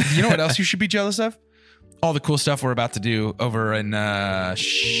 Hey, you know what else you should be jealous of? All the cool stuff we're about to do over in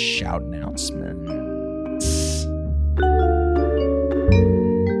Shout Announcements.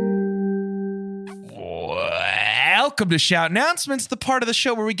 Welcome to Shout Announcements, the part of the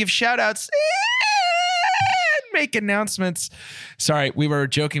show where we give shout outs and make announcements. Sorry, we were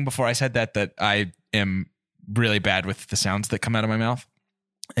joking before I said that I am really bad with the sounds that come out of my mouth.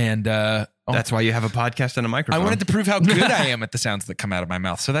 And That's why you have a podcast and a I microphone. wanted to prove how good I am at the sounds that come out of my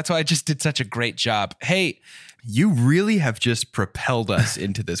mouth. So that's why I just did such a great job. Hey, You really have just propelled us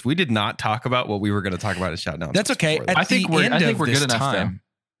into this. We did not talk about what we were going to talk about at Shout Announcements. that's okay. before this. At I think the we're- end I think of we're good this enough, though. time,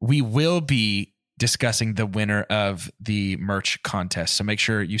 we will be discussing the winner of the merch contest. So make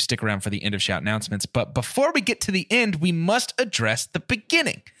sure you stick around for the end of Shout Announcements. But before we get to the end, we must address the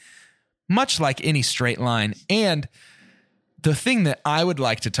beginning, much like any straight line. And the thing that I would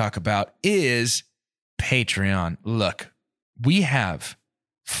like to talk about is Patreon. Look, we have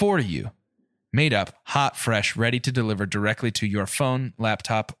for you made up, hot, fresh, ready to deliver directly to your phone,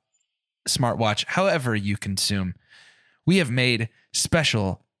 laptop, smartwatch, however you consume. We have made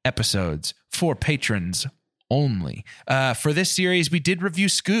special episodes for patrons only. For this series, we did review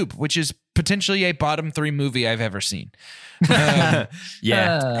Scoob, which is potentially a bottom 3 movie I've ever seen.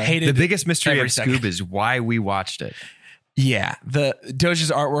 Yeah. Hated The biggest mystery every of second. Scoob is why we watched it. Yeah, the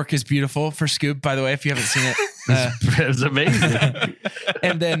Doja's artwork is beautiful for Scoob, by the way, if you haven't seen it. it was amazing.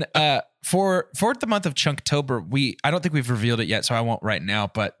 And then for the month of Chunktober, I don't think we've revealed it yet, so I won't right now.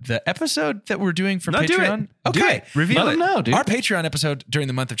 But the episode that we're doing for No, do Patreon, it. Do it. Reveal Let it. them know, dude. our Patreon episode during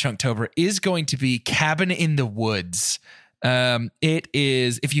the month of Chunktober is going to be Cabin in the Woods. It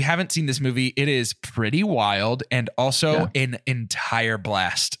is, if you haven't seen this movie, it is pretty wild and also an entire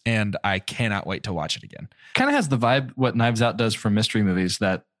blast. And I cannot wait to watch it again. Kind of has the vibe what Knives Out does for mystery movies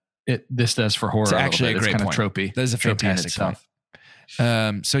that this does for horror. It's actually a little bit. great It's kind point. of tropey. That is a Tropey in fantastic itself.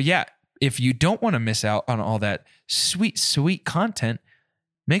 point. So yeah, if you don't want to miss out on all that sweet, sweet content,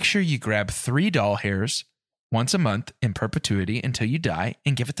 make sure you grab 3 doll hairs once a month in perpetuity until you die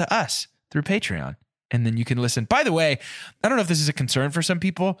and give it to us through Patreon. And then you can listen. By the way, I don't know if this is a concern for some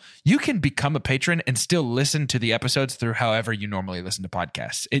people. You can become a patron and still listen to the episodes through however you normally listen to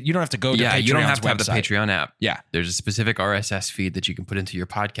podcasts. You don't have to go to Yeah, Patreon's you don't have to have the website. Patreon app. Yeah. There's a specific RSS feed that you can put into your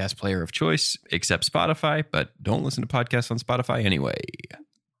podcast player of choice, except Spotify, but don't listen to podcasts on Spotify anyway.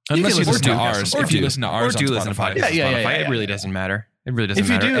 Unless you listen listen to to podcasts ours. on If you listen to ours or on do listen to Spotify. podcasts on Yeah, Spotify. yeah, It really yeah. doesn't matter. It really doesn't If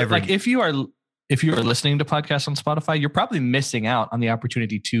you matter. do, like if you are listening to podcasts on Spotify, you're probably missing out on the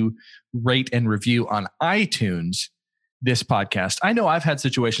opportunity to rate and review on iTunes this podcast. I know I've had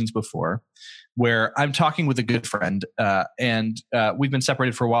situations before where I'm talking with a good friend and we've been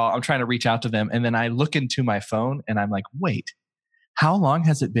separated for a while. I'm trying to reach out to them. And then I look into my phone and I'm like, wait, how long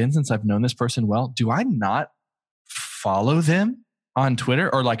has it been since I've known this person well? Do I not follow them on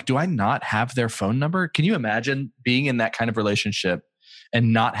Twitter, or like, do I not have their phone number? Can you imagine being in that kind of relationship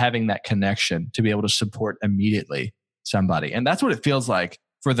and not having that connection to be able to support immediately somebody? And that's what it feels like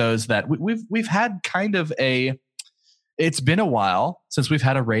for those that we've had kind of it's been a while since we've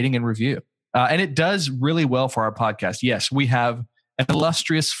had a rating and review. And it does really well for our podcast. Yes, we have an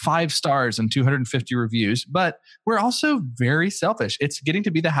illustrious 5 stars and 250 reviews, but we're also very selfish. It's getting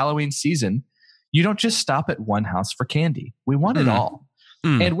to be the Halloween season. You don't just stop at one house for candy. We want it all.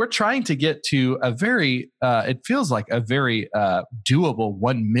 And we're trying to get to a very, it feels like a very doable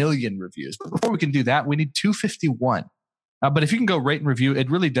 1 million reviews. But before we can do that, we need 251. But if you can go rate and review, it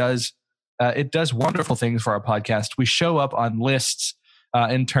really does. It does wonderful things for our podcast. We show up on lists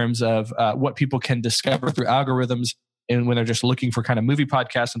in terms of what people can discover through algorithms, and when they're just looking for kind of movie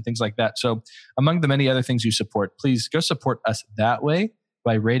podcasts and things like that. So among the many other things you support, please go support us that way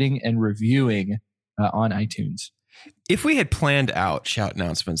by rating and reviewing on iTunes. If we had planned out shout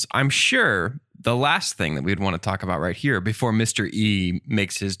announcements, I'm sure the last thing that we'd want to talk about right here before Mr. E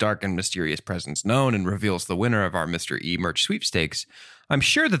makes his dark and mysterious presence known and reveals the winner of our Mr. E merch sweepstakes, I'm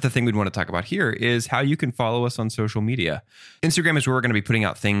sure that the thing we'd want to talk about here is how you can follow us on social media. Instagram is where we're going to be putting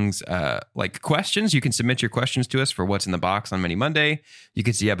out things like questions. You can submit your questions to us for What's in the Box on Many Monday. You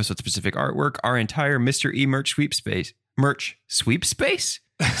can see episode-specific artwork, our entire Mr. E merch sweepstakes. Merch sweepspace?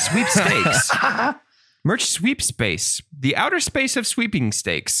 Sweepstakes. Merch sweepspace. The outer space of sweeping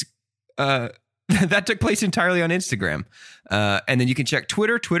stakes. That took place entirely on Instagram. And then you can check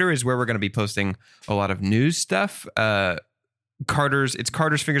Twitter. Twitter is where we're going to be posting a lot of news stuff. Carter's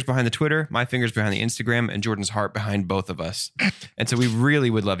fingers behind the Twitter, my fingers behind the Instagram, and Jordan's heart behind both of us. And so we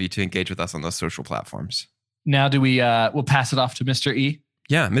really would love you to engage with us on those social platforms. Now do we'll pass it off to Mr. E?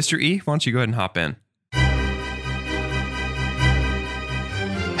 Yeah, Mr. E, why don't you go ahead and hop in?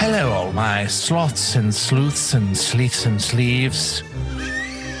 Hello, all my sloths and sleuths and sleeths and sleeves.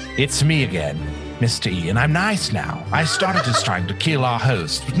 It's me again, Mr. E, and I'm nice now. I started just trying to kill our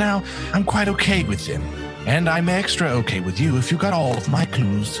host, but now I'm quite okay with him. And I'm extra okay with you if you got all of my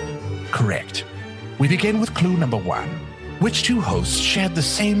clues correct. We begin with clue number 1. Which 2 hosts shared the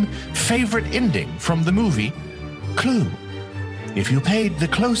same favorite ending from the movie Clue? If you paid the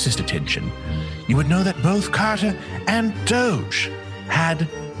closest attention, you would know that both Carter and Doge had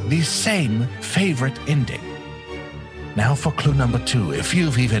the same favorite ending. Now for clue number 2, if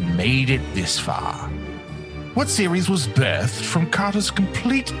you've even made it this far. What series was birthed from Carter's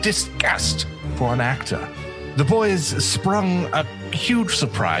complete disgust for an actor? The boys sprung a huge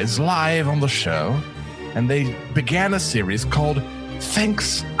surprise live on the show, and they began a series called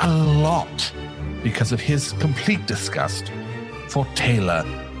Thanks a Lot because of his complete disgust for Taylor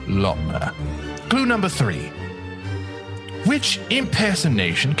Lautner. Clue number 3. Which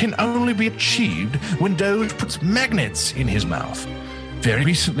impersonation can only be achieved when Doge puts magnets in his mouth? Very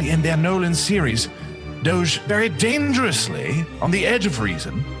recently in their Nolan series, Doge very dangerously, on the edge of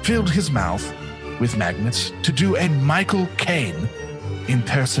reason, filled his mouth with magnets to do a Michael Caine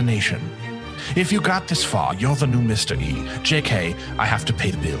impersonation. If you got this far, you're the new Mr. E. JK, I have to pay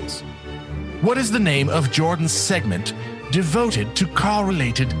the bills. What is the name of Jordan's segment devoted to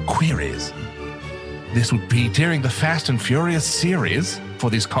car-related queries? This would be during the Fast and Furious series for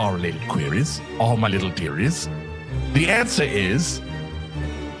these car-related queries, all my little dearies. The answer is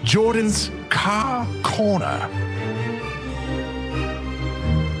Jordan's Car Corner.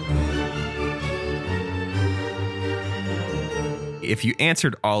 If you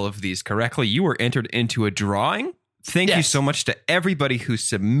answered all of these correctly, you were entered into a drawing. Thank you so much to everybody who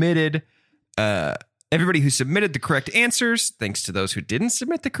submitted the correct answers. Thanks to those who didn't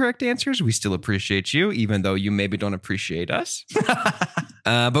submit the correct answers. We still appreciate you, even though you maybe don't appreciate us.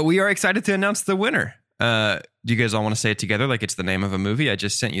 But we are excited to announce the winner. Do you guys all want to say it together like it's the name of a movie? I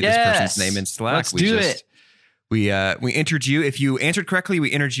just sent you this person's name in Slack. Let's do it. We entered you. If you answered correctly,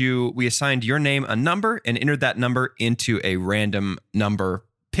 we entered you. We assigned your name a number and entered that number into a random number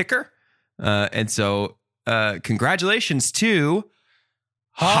picker. And so congratulations to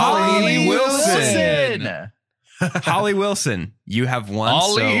Holly Wilson. Holly Wilson, you have won.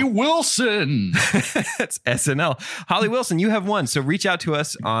 Holly Wilson. That's SNL. Holly Wilson, you have won. So reach out to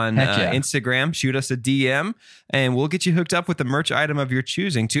us on Instagram, shoot us a DM, and we'll get you hooked up with the merch item of your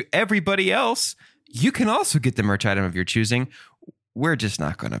choosing. To everybody else, you can also get the merch item of your choosing. We're just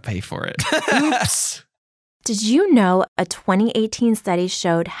not going to pay for it. Oops. Did you know a 2018 study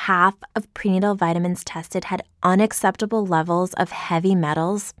showed half of prenatal vitamins tested had unacceptable levels of heavy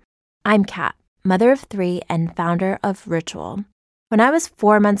metals? I'm Kat, mother of 3 and founder of Ritual. When I was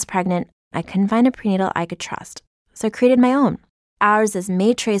 4 months pregnant, I couldn't find a prenatal I could trust, so I created my own. Ours is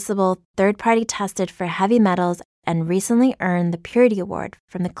made traceable, third-party tested for heavy metals, and recently earned the Purity Award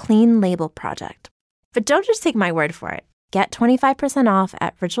from the Clean Label Project. But don't just take my word for it. Get 25% off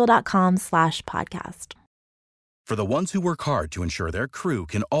at ritual.com/podcast. For the ones who work hard to ensure their crew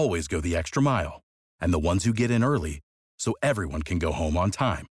can always go the extra mile, and the ones who get in early so everyone can go home on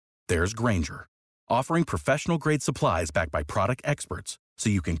time, there's Grainger, offering professional-grade supplies backed by product experts so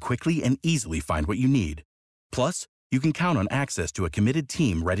you can quickly and easily find what you need. Plus, you can count on access to a committed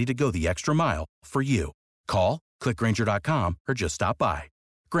team ready to go the extra mile for you. Call, click Grainger.com, or just stop by.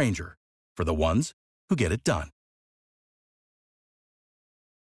 Grainger, for the ones who get it done.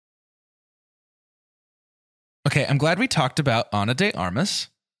 Okay, I'm glad we talked about Ana de Armas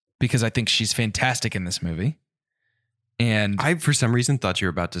because I think she's fantastic in this movie. And I, for some reason, thought you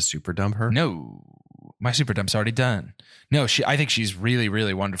were about to super dump her. no, my super dump's already done. No, I think she's really,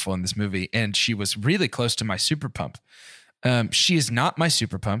 really wonderful in this movie, and she was really close to my super pump. She is not my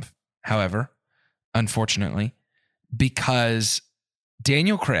super pump, however, unfortunately, because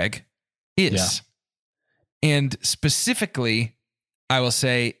Daniel Craig is. And specifically, I will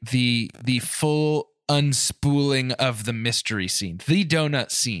say the full unspooling of the mystery scene, the donut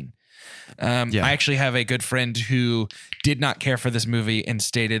scene. I actually have a good friend who did not care for this movie and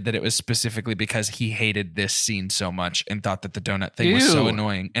stated that it was specifically because he hated this scene so much and thought that the donut thing was so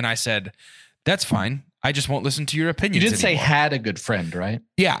annoying. And I said, that's fine. I just won't listen to your opinions. You did say anymore. had a good friend, right?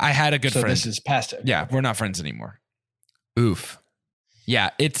 Yeah, I had a good friend. This is past it. Yeah, we're not friends anymore. Oof. Yeah,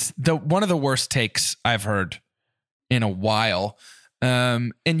 it's one of the worst takes I've heard in a while.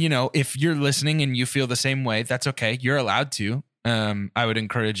 And you know, if you're listening and you feel the same way, that's okay. You're allowed to. I would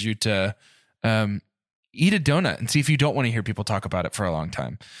encourage you to eat a donut and see if you don't want to hear people talk about it for a long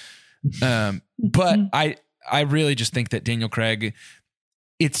time. But I really just think that Daniel Craig,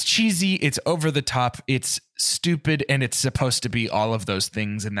 it's cheesy, it's over the top, it's stupid, and it's supposed to be all of those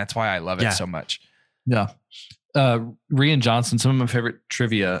things, and that's why I love it so much. Yeah. Rian Johnson, some of my favorite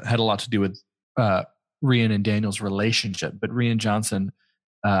trivia had a lot to do with Rian and Daniel's relationship, but Rian Johnson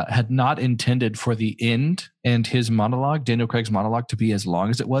had not intended for the end and his monologue, Daniel Craig's monologue, to be as long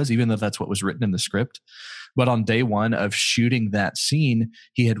as it was, even though that's what was written in the script. But on day one of shooting that scene,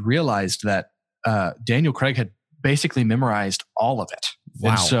 he had realized that Daniel Craig had basically memorized all of it.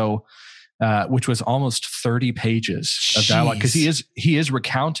 Wow. And so, which was almost 30 pages of dialogue, because he is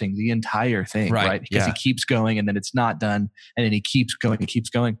recounting the entire thing, right? Because he keeps going and then it's not done, and then he keeps going and keeps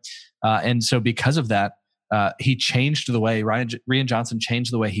going. And so because of that, he changed the way Rian Johnson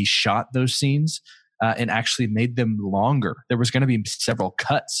changed the way he shot those scenes and actually made them longer. There was going to be several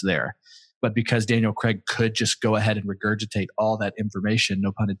cuts there, but because Daniel Craig could just go ahead and regurgitate all that information,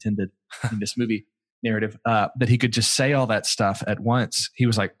 no pun intended, in this movie narrative, that he could just say all that stuff at once. He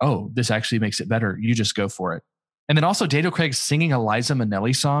was like, oh, this actually makes it better. You just go for it. And then also Daniel Craig singing a Liza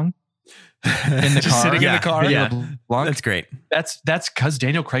Minnelli song in the car. Sitting in the car. Yeah. That's great. That's because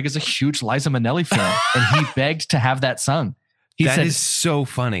Daniel Craig is a huge Liza Minnelli fan and he begged to have that sung. He That said is so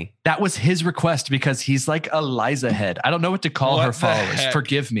funny. that was his request because he's like a Liza head. I don't know what to call What her the followers. heck?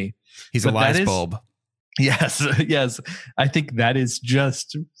 Forgive me. He's But a that light is- bulb. Yes, yes. I think that is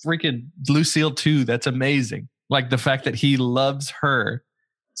just freaking Lucille too. That's amazing. Like the fact that he loves her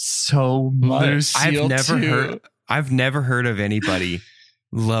so much. I've never heard of anybody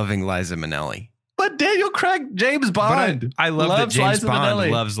loving Liza Minnelli. But Daniel Craig, James But Bond. I love that loves James Liza Bond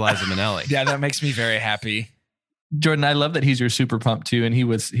Minnelli. loves Liza Minnelli. Yeah, that makes me very happy. Jordan, I love that he's your super pump too, and he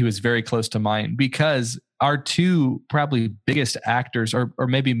was very close to mine because our two probably biggest actors, or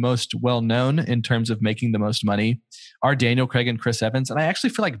maybe most well known in terms of making the most money, are Daniel Craig and Chris Evans, and I actually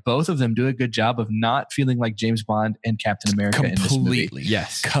feel like both of them do a good job of not feeling like James Bond and Captain America in this movie. Completely.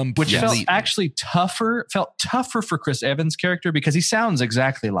 Yes. Which felt Completely. actually tougher for Chris Evans' character because he sounds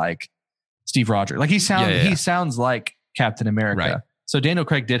exactly like Steve Rogers. Like he sounds like Captain America. Right. So Daniel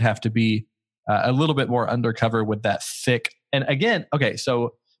Craig did have to be a little bit more undercover with that thick. And again, okay,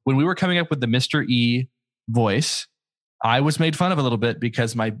 so when we were coming up with the Mr. E voice, I was made fun of a little bit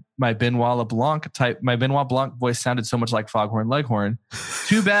because my Benoit Blanc voice sounded so much like Foghorn Leghorn.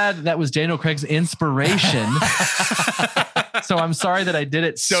 Too bad that was Daniel Craig's inspiration. So I'm sorry that I did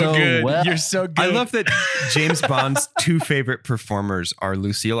it so good. well. You're so good. I love that James Bond's two favorite performers are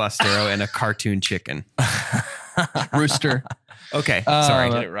Lucille Ostero and a cartoon chicken. Rooster. Okay, Uh, sorry.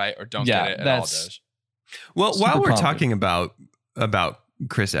 Get it right or don't yeah, get it at all, that's- Doge. Well, super while we're pumped. talking about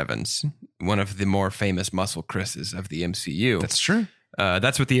Chris Evans, one of the more famous Muscle Chris's of the MCU. That's true.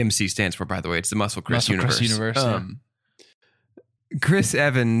 That's what the MC stands for, by the way. It's the Muscle Chris Muscle universe. Chris universe, yeah. Chris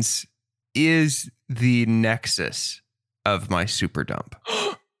Evans is the nexus of my super dump.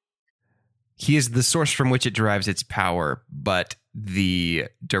 He is the source from which it derives its power, but the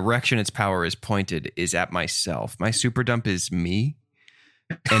direction its power is pointed is at myself. My super dump is me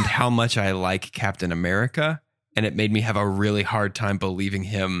and how much I like Captain America. And it made me have a really hard time believing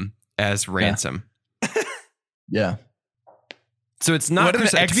him as Ransom. Yeah. So it's not What an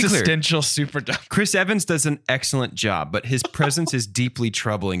Chris, to be clear, existential super dump. Chris Evans does an excellent job, but his presence is deeply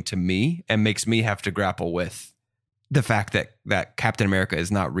troubling to me and makes me have to grapple with the fact that Captain America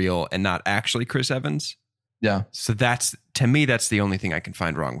is not real and not actually Chris Evans. Yeah. So that's, to me, that's the only thing I can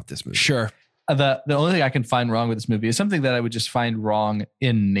find wrong with this movie. Sure. The only thing I can find wrong with this movie is something that I would just find wrong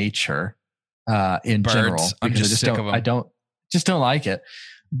in nature, in Birds. general. I'm because just sick of them. I don't like it.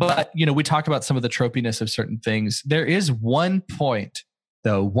 But, we talk about some of the tropiness of certain things. There is one point,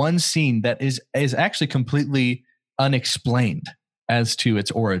 though, one scene that is actually completely unexplained as to its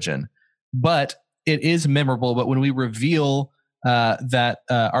origin. But it is memorable. But when we reveal that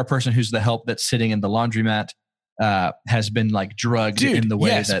our person who's the help that's sitting in the laundromat has been like drugged in the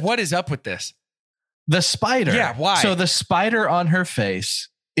way that what is up with this? the spider. Yeah, why? So the spider on her face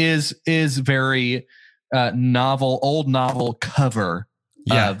is very old novel cover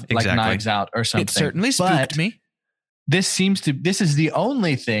of like exactly. Knives Out or something. It certainly spooked But me. this is the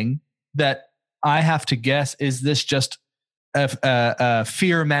only thing that I have to guess. Is this just a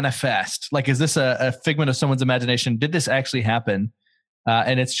fear manifest? Like, is this a figment of someone's imagination? Did this actually happen?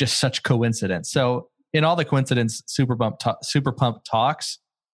 And it's just such coincidence. So in all the coincidence Super Pump talks,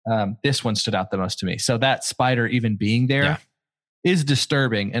 this one stood out the most to me. So that spider even being there is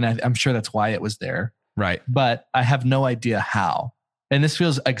disturbing. And I'm sure that's why it was there. Right. But I have no idea how. And this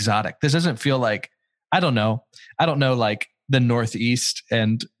feels exotic. This doesn't feel like, I don't know like the Northeast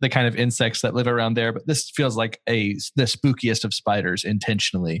and the kind of insects that live around there, but this feels like the spookiest of spiders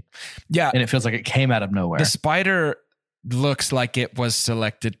intentionally. Yeah. And it feels like it came out of nowhere. The spider looks like it was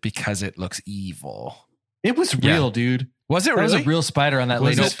selected because it looks evil. It was real, dude. Was it That really? was a real spider on that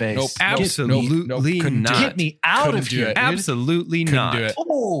Was lady's it? face. Nope. Absolutely Couldn't do not. it. Get me out Couldn't of do here, it. dude. Absolutely Couldn't not. do it.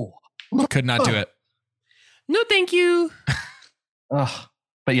 Oh. Could not do it. No, thank you. Ugh.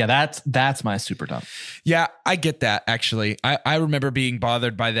 But yeah, that's my super dump. Yeah, I get that actually. I remember being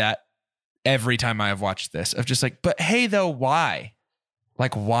bothered by that every time I have watched this, of just like, but hey though, why?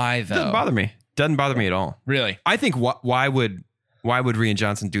 Like, why though? Doesn't bother me. Doesn't bother me at all. Really? I think why would Rian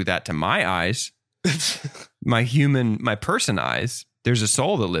Johnson do that to my eyes? my person eyes. There's a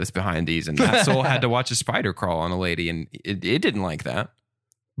soul that lives behind these, and that soul had to watch a spider crawl on a lady, and it didn't like that.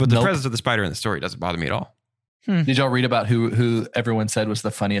 But the Nope. presence of the spider in the story doesn't bother me at all. Did y'all read about who everyone said was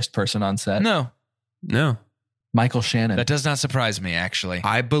the funniest person on set? No, No, Michael Shannon. that does not surprise me actually.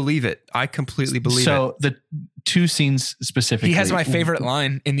 I believe it. I completely believe it. So the two scenes specifically. He has my favorite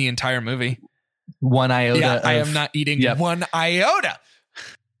line in the entire movie. One iota. Yeah, I of- am not eating Yep. one iota.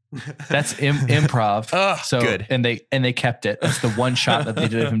 That's improv. Ugh, So good. and they kept it. That's the one shot that they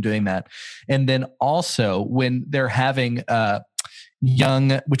did of him doing that. And then also when they're having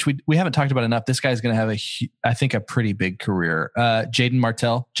young, which we haven't talked about enough. This guy's going to have I think a pretty big career. Jaden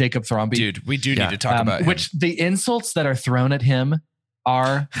Martell, Jacob Thromby, Dude, we do need to talk about him. which the insults that are thrown at him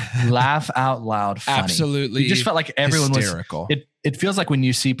are laugh out loud funny. Absolutely You just felt like everyone hysterical. was. It feels like when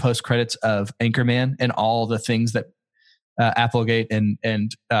you see post credits of Anchorman and all the things that Applegate and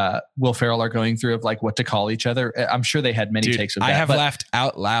Will Ferrell are going through of like what to call each other. I'm sure they had many Dude, takes of that. I have but laughed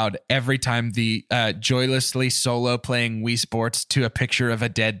out loud every time the joylessly solo playing Wii Sports to a picture of a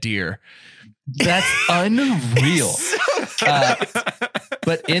dead deer. That's unreal.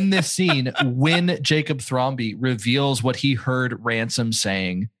 But in this scene, when Jacob Thromby reveals what he heard Ransom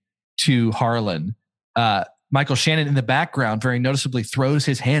saying to Harlan, Michael Shannon in the background very noticeably throws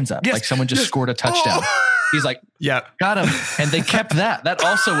his hands up like someone just scored a touchdown. He's like, yeah, got him. And they kept that. That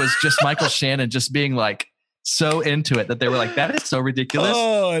also was just Michael Shannon just being like so into it that they were like, that is so ridiculous.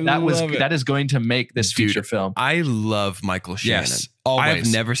 That is going to make this future film. I love Michael Shannon. Yes, always.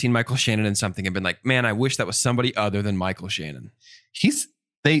 I've never seen Michael Shannon in something and been like, man, I wish that was somebody other than Michael Shannon.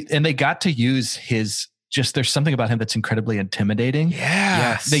 They got to use his, just there's something about him that's incredibly intimidating.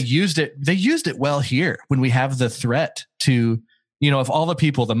 Yes. They used it well here when we have the threat to, of all the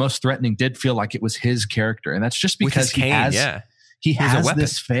people, the most threatening did feel like it was his character. And that's just With because his cane, he He's a has weapon.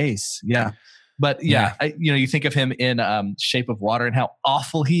 this face. Yeah. But you think of him in Shape of Water and how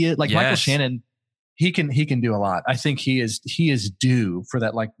awful he is. Like Michael Yes. Shannon, he can do a lot. I think he is due for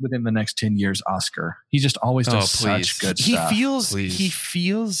that, like within the next 10 years Oscar. He just always does such good stuff. He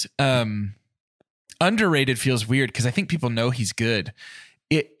feels underrated. Feels weird because I think people know he's good.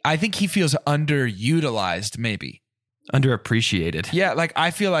 I think he feels underutilized, maybe Underappreciated. Yeah, like I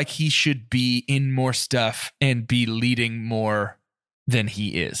feel like he should be in more stuff and be leading more than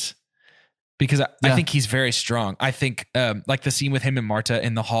he is. because I think he's very strong. I think like the scene with him and Marta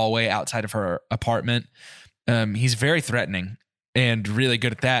in the hallway outside of her apartment, he's very threatening and really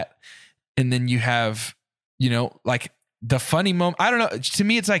good at that. And then you have, like the funny moment. I don't know. To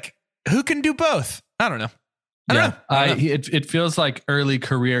me, it's like, who can do both? I don't know. I don't know. It feels like early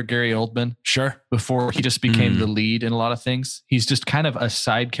career Gary Oldman. Sure. Before he just became the lead in a lot of things. He's just kind of a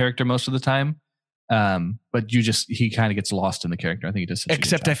side character most of the time. But he kind of gets lost in the character. I think he does such a good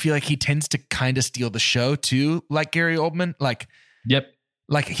job. I feel like he tends to kind of steal the show too, like Gary Oldman. Like, yep.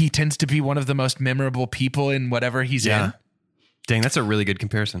 Like he tends to be one of the most memorable people in whatever he's in. Dang, that's a really good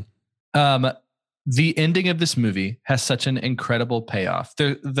comparison. The ending of this movie has such an incredible payoff.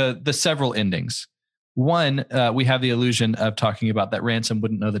 The several endings. One, we have the illusion of talking about that Ransom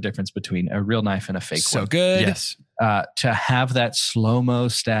wouldn't know the difference between a real knife and a fake one. So good. Yes. To have that slow-mo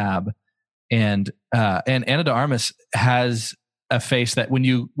stab, and Ana de Armas has a face that when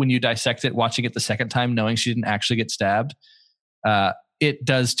you dissect it, watching it the second time, knowing she didn't actually get stabbed, it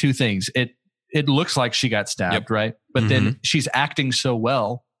does two things. It looks like she got stabbed, right? But then she's acting so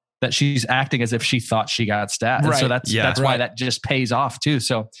well that she's acting as if she thought she got stabbed. Right. And so that's why that just pays off too.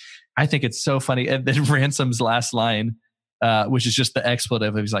 So I think it's so funny. And then Ransom's last line, which is just the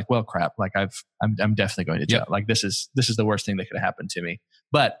expletive. He's like, "Well, crap! Like I'm definitely going to jail. Like this is the worst thing that could happen to me."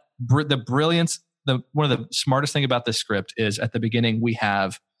 But the brilliance, one of the smartest thing about this script is at the beginning we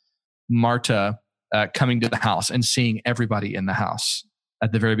have Marta coming to the house and seeing everybody in the house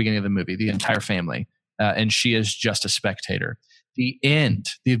at the very beginning of the movie, the entire family, and she is just a spectator. The end,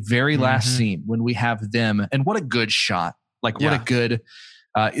 the very last scene when we have them, and what a good shot! Like what a good.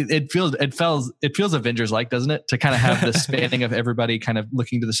 It feels Avengers like, doesn't it? To kind of have the spanning of everybody kind of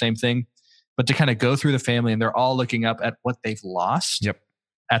looking to the same thing, but to kind of go through the family and they're all looking up at what they've lost. Yep.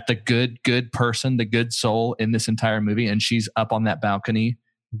 At the good person, the good soul in this entire movie, and she's up on that balcony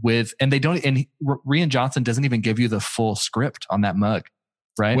and Rian Johnson doesn't even give you the full script on that mug,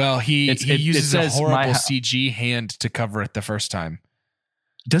 right? Well, he uses a horrible CG hand to cover it the first time.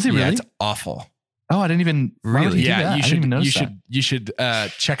 Does he really? Yeah, it's awful. Oh, I didn't even really. Yeah, you should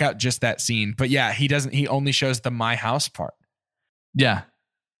check out just that scene. But yeah, he only shows the my house part. Yeah.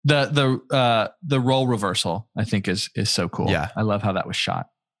 The role reversal I think is so cool. Yeah. I love how that was shot.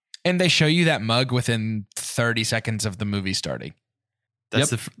 And they show you that mug within 30 seconds of the movie starting. That's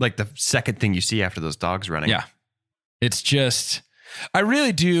the second thing you see after those dogs running. Yeah. It's just, I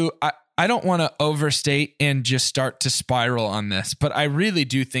really do. I don't want to overstate and just start to spiral on this, but I really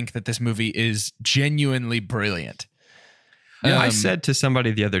do think that this movie is genuinely brilliant. Yeah, I said to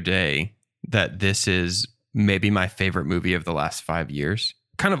somebody the other day that this is maybe my favorite movie of the last 5 years.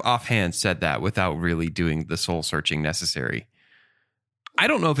 Kind of offhand said that without really doing the soul searching necessary. I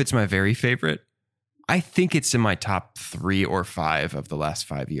don't know if it's my very favorite. I think it's in my top 3 or 5 of the last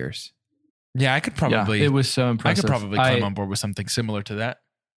 5 years. Yeah, I could probably. It was so impressive. I could probably come on board with something similar to that.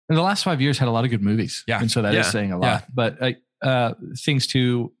 And the last 5 years had a lot of good movies. Yeah. And so that is saying a lot. Yeah. But things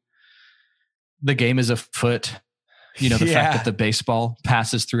to the game is afoot. The fact that the baseball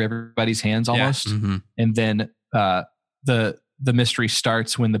passes through everybody's hands almost. Yeah. Mm-hmm. And then the mystery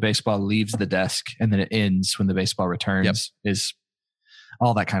starts when the baseball leaves the desk, and then it ends when the baseball returns. Is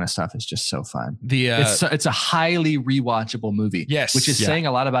all that kind of stuff is just so fun. It's a highly rewatchable movie. Yes. Which is saying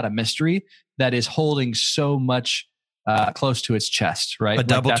a lot about a mystery that is holding so much close to its chest, right? A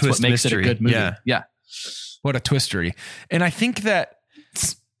double that's twist what makes mystery. it a good movie. Yeah. What a twistery. And I think that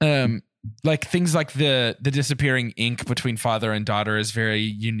like things like the disappearing ink between father and daughter is very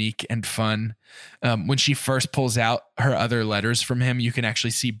unique and fun. When she first pulls out her other letters from him, you can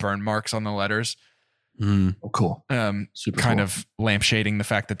actually see burn marks on the letters. Oh, cool. Super kind of lampshading the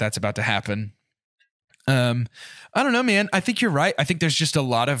fact that that's about to happen. I don't know, man. I think you're right. I think there's just a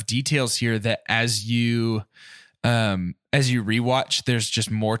lot of details here that as you rewatch, there's just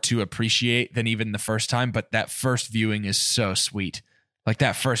more to appreciate than even the first time. But that first viewing is so sweet. Like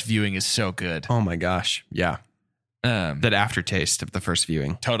that first viewing is so good. Oh my gosh. Yeah. That aftertaste of the first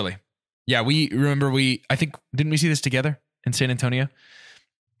viewing. Totally. Yeah. I think, didn't we see this together in San Antonio?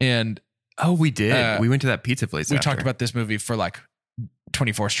 And we did. We went to that pizza place. We talked about this movie for like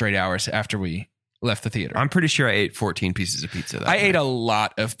 24 straight hours after we left the theater. I'm pretty sure I ate 14 pieces of pizza that night. I ate a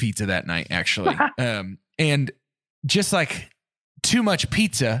lot of pizza that night, actually. And just like too much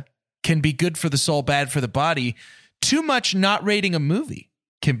pizza can be good for the soul, bad for the body. Too much not rating a movie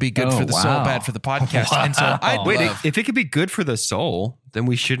can be good for the soul, bad for the podcast. And so if it could be good for the soul, then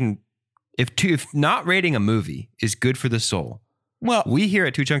we shouldn't. If not rating a movie is good for the soul, well, we here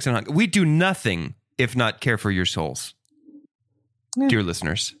at Two Chunks and a Hunk, we do nothing if not care for your souls, dear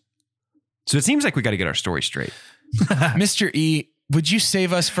listeners. So it seems like we got to get our story straight. Mr. E would you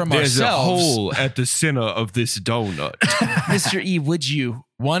save us from There's a ourselves? hole at the center of this donut. Mr. E, would you,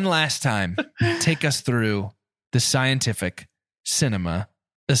 one last time, take us through the scientific cinema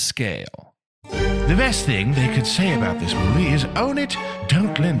scale? The best thing they could say about this movie is own it,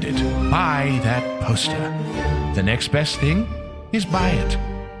 don't lend it. Buy that poster. The next best thing is buy it,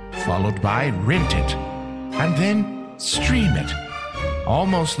 followed by rent it, and then stream it.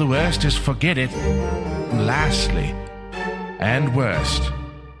 Almost the worst is forget it. Lastly, and worst,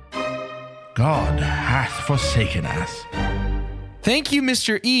 God hath forsaken us. Thank you,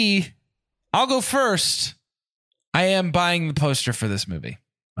 Mr. E. I'll go first. I am buying the poster for this movie.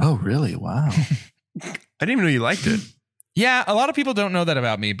 Oh, really? Wow. I didn't even know you liked it. Yeah, a lot of people don't know that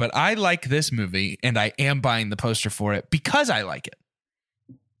about me, but I like this movie and I am buying the poster for it because I like it.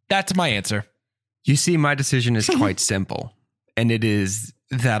 That's my answer. You see, my decision is quite simple, and it is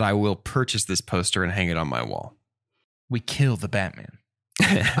that I will purchase this poster and hang it on my wall. We kill the Batman.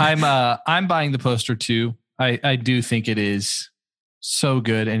 I'm buying the poster too. I do think it is so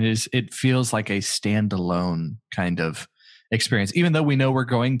good, and it feels like a standalone kind of experience. Even though we know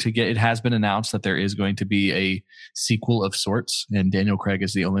it has been announced that there is going to be a sequel of sorts, and Daniel Craig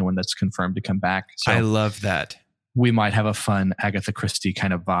is the only one that's confirmed to come back. So I love that. we might have a fun Agatha Christie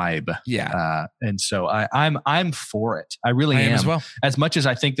kind of vibe. Yeah. And so I'm for it. I really am. As well. As much as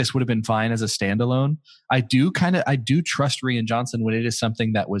I think this would have been fine as a standalone, I do trust Rian Johnson when it is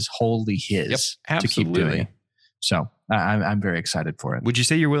something that was wholly his to keep doing. So I'm very excited for it. Would you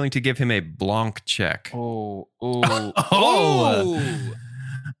say you're willing to give him a blank check? Oh.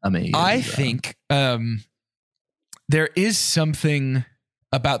 Amazing. I think there is something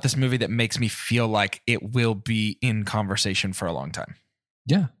about this movie that makes me feel like it will be in conversation for a long time.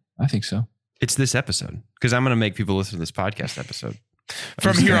 Yeah, I think so. It's this episode, because I'm going to make people listen to this podcast episode.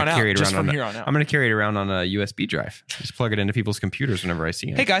 From here on out. I'm I'm going to carry it around on a USB drive. Just plug it into people's computers whenever I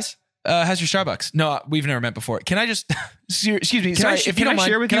see it. Hey guys, how's your Starbucks? No, we've never met before. Can I just, excuse me, Can sorry, I, if you don't mind,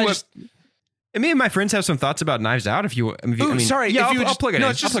 share with can you I what? just, Me and my friends have some thoughts about Knives Out. If you, sorry. yeah, if you would I'll just, plug it no,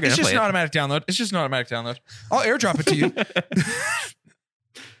 in. it's just an automatic download. It's just an automatic download. I'll airdrop it to you.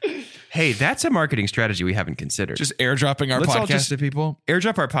 Hey, that's a marketing strategy we haven't considered. Just airdropping our Let's all podcast just to people.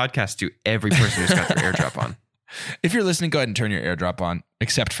 airdrop our podcast to every person who's got their airdrop on. If you're listening, go ahead and turn your airdrop on,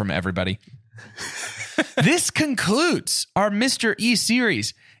 except from everybody. This concludes our Mr. E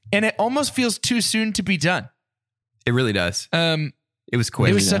series, and it almost feels too soon to be done. It really does. It was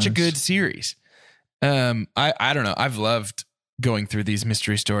quick. It was such a good series. I don't know. I've loved going through these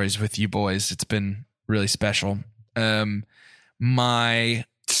mystery stories with you boys. It's been really special.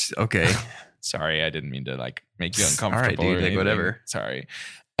 Okay. Sorry, I didn't mean to make you uncomfortable. All right, dude, or anything. whatever. Sorry.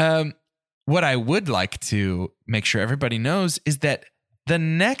 What I would like to make sure everybody knows is that the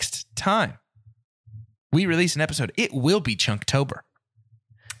next time we release an episode, it will be Chunktober.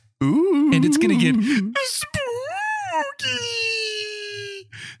 Ooh. And it's going to get spooky.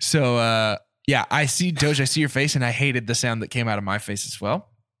 So, yeah, I see, Doge, I see your face, and I hated the sound that came out of my face as well.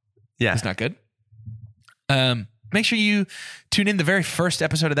 Yeah. It's not good. Make sure you tune in. The very first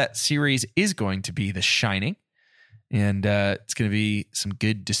episode of that series is going to be The Shining. And it's going to be some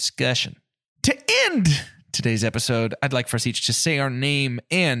good discussion. To end today's episode, I'd like for us each to say our name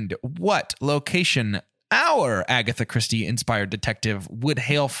and what location our Agatha Christie-inspired detective would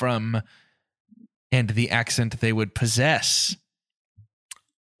hail from and the accent they would possess.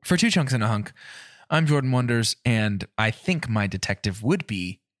 For Two Chunks and a Hunk, I'm Jordan Wonders, and I think my detective would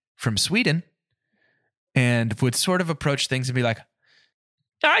be from Sweden and would sort of approach things and be like,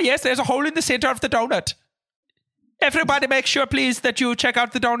 yes, there's a hole in the center of the donut. Everybody make sure, please, that you check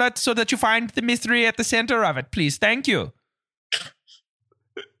out the donut so that you find the mystery at the center of it. Please. Thank you.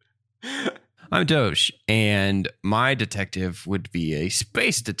 I'm Doge, and my detective would be a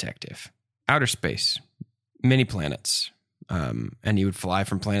space detective. Outer space. Many planets. And he would fly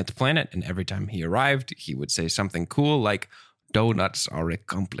from planet to planet, and every time he arrived, he would say something cool like, donuts are a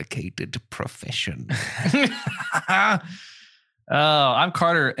complicated profession. Oh, I'm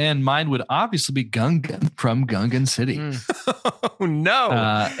Carter, and mine would obviously be Gungan from Gungan City. Oh no!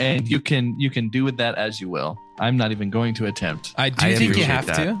 And you can do with that as you will. I'm not even going to attempt. I do think you appreciate have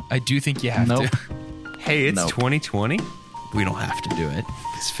that. to. I do think you have Nope. to. Hey, it's Nope. 2020. We don't have to do it.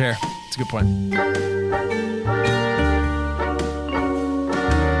 It's fair. It's a good point.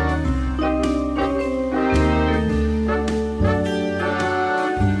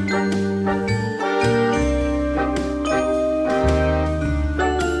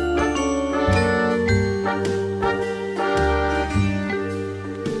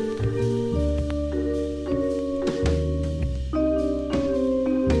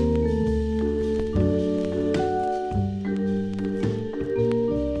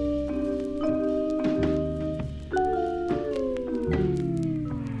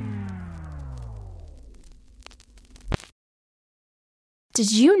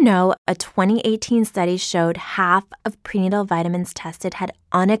 Did you know a 2018 study showed half of prenatal vitamins tested had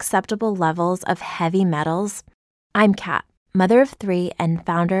unacceptable levels of heavy metals? I'm Kat, mother of 3 and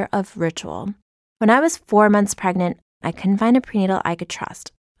founder of Ritual. When I was 4 months pregnant, I couldn't find a prenatal I could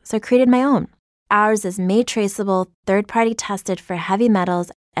trust, so I created my own. Ours is made traceable, third-party tested for heavy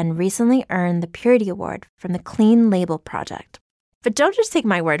metals, and recently earned the Purity Award from the Clean Label Project. But don't just take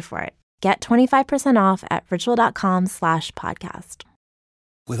my word for it. Get 25% off at ritual.com/podcast.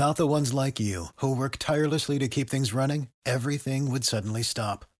 Without the ones like you, who work tirelessly to keep things running, everything would suddenly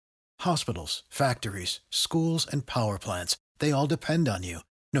stop. Hospitals, factories, schools, and power plants, they all depend on you.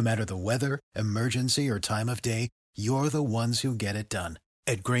 No matter the weather, emergency, or time of day, you're the ones who get it done.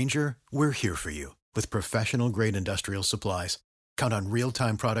 At Grainger, we're here for you with professional-grade industrial supplies. Count on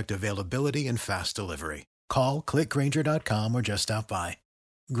real-time product availability and fast delivery. Call, click Grainger.com, or just stop by.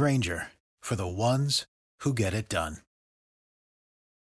 Grainger, for the ones who get it done.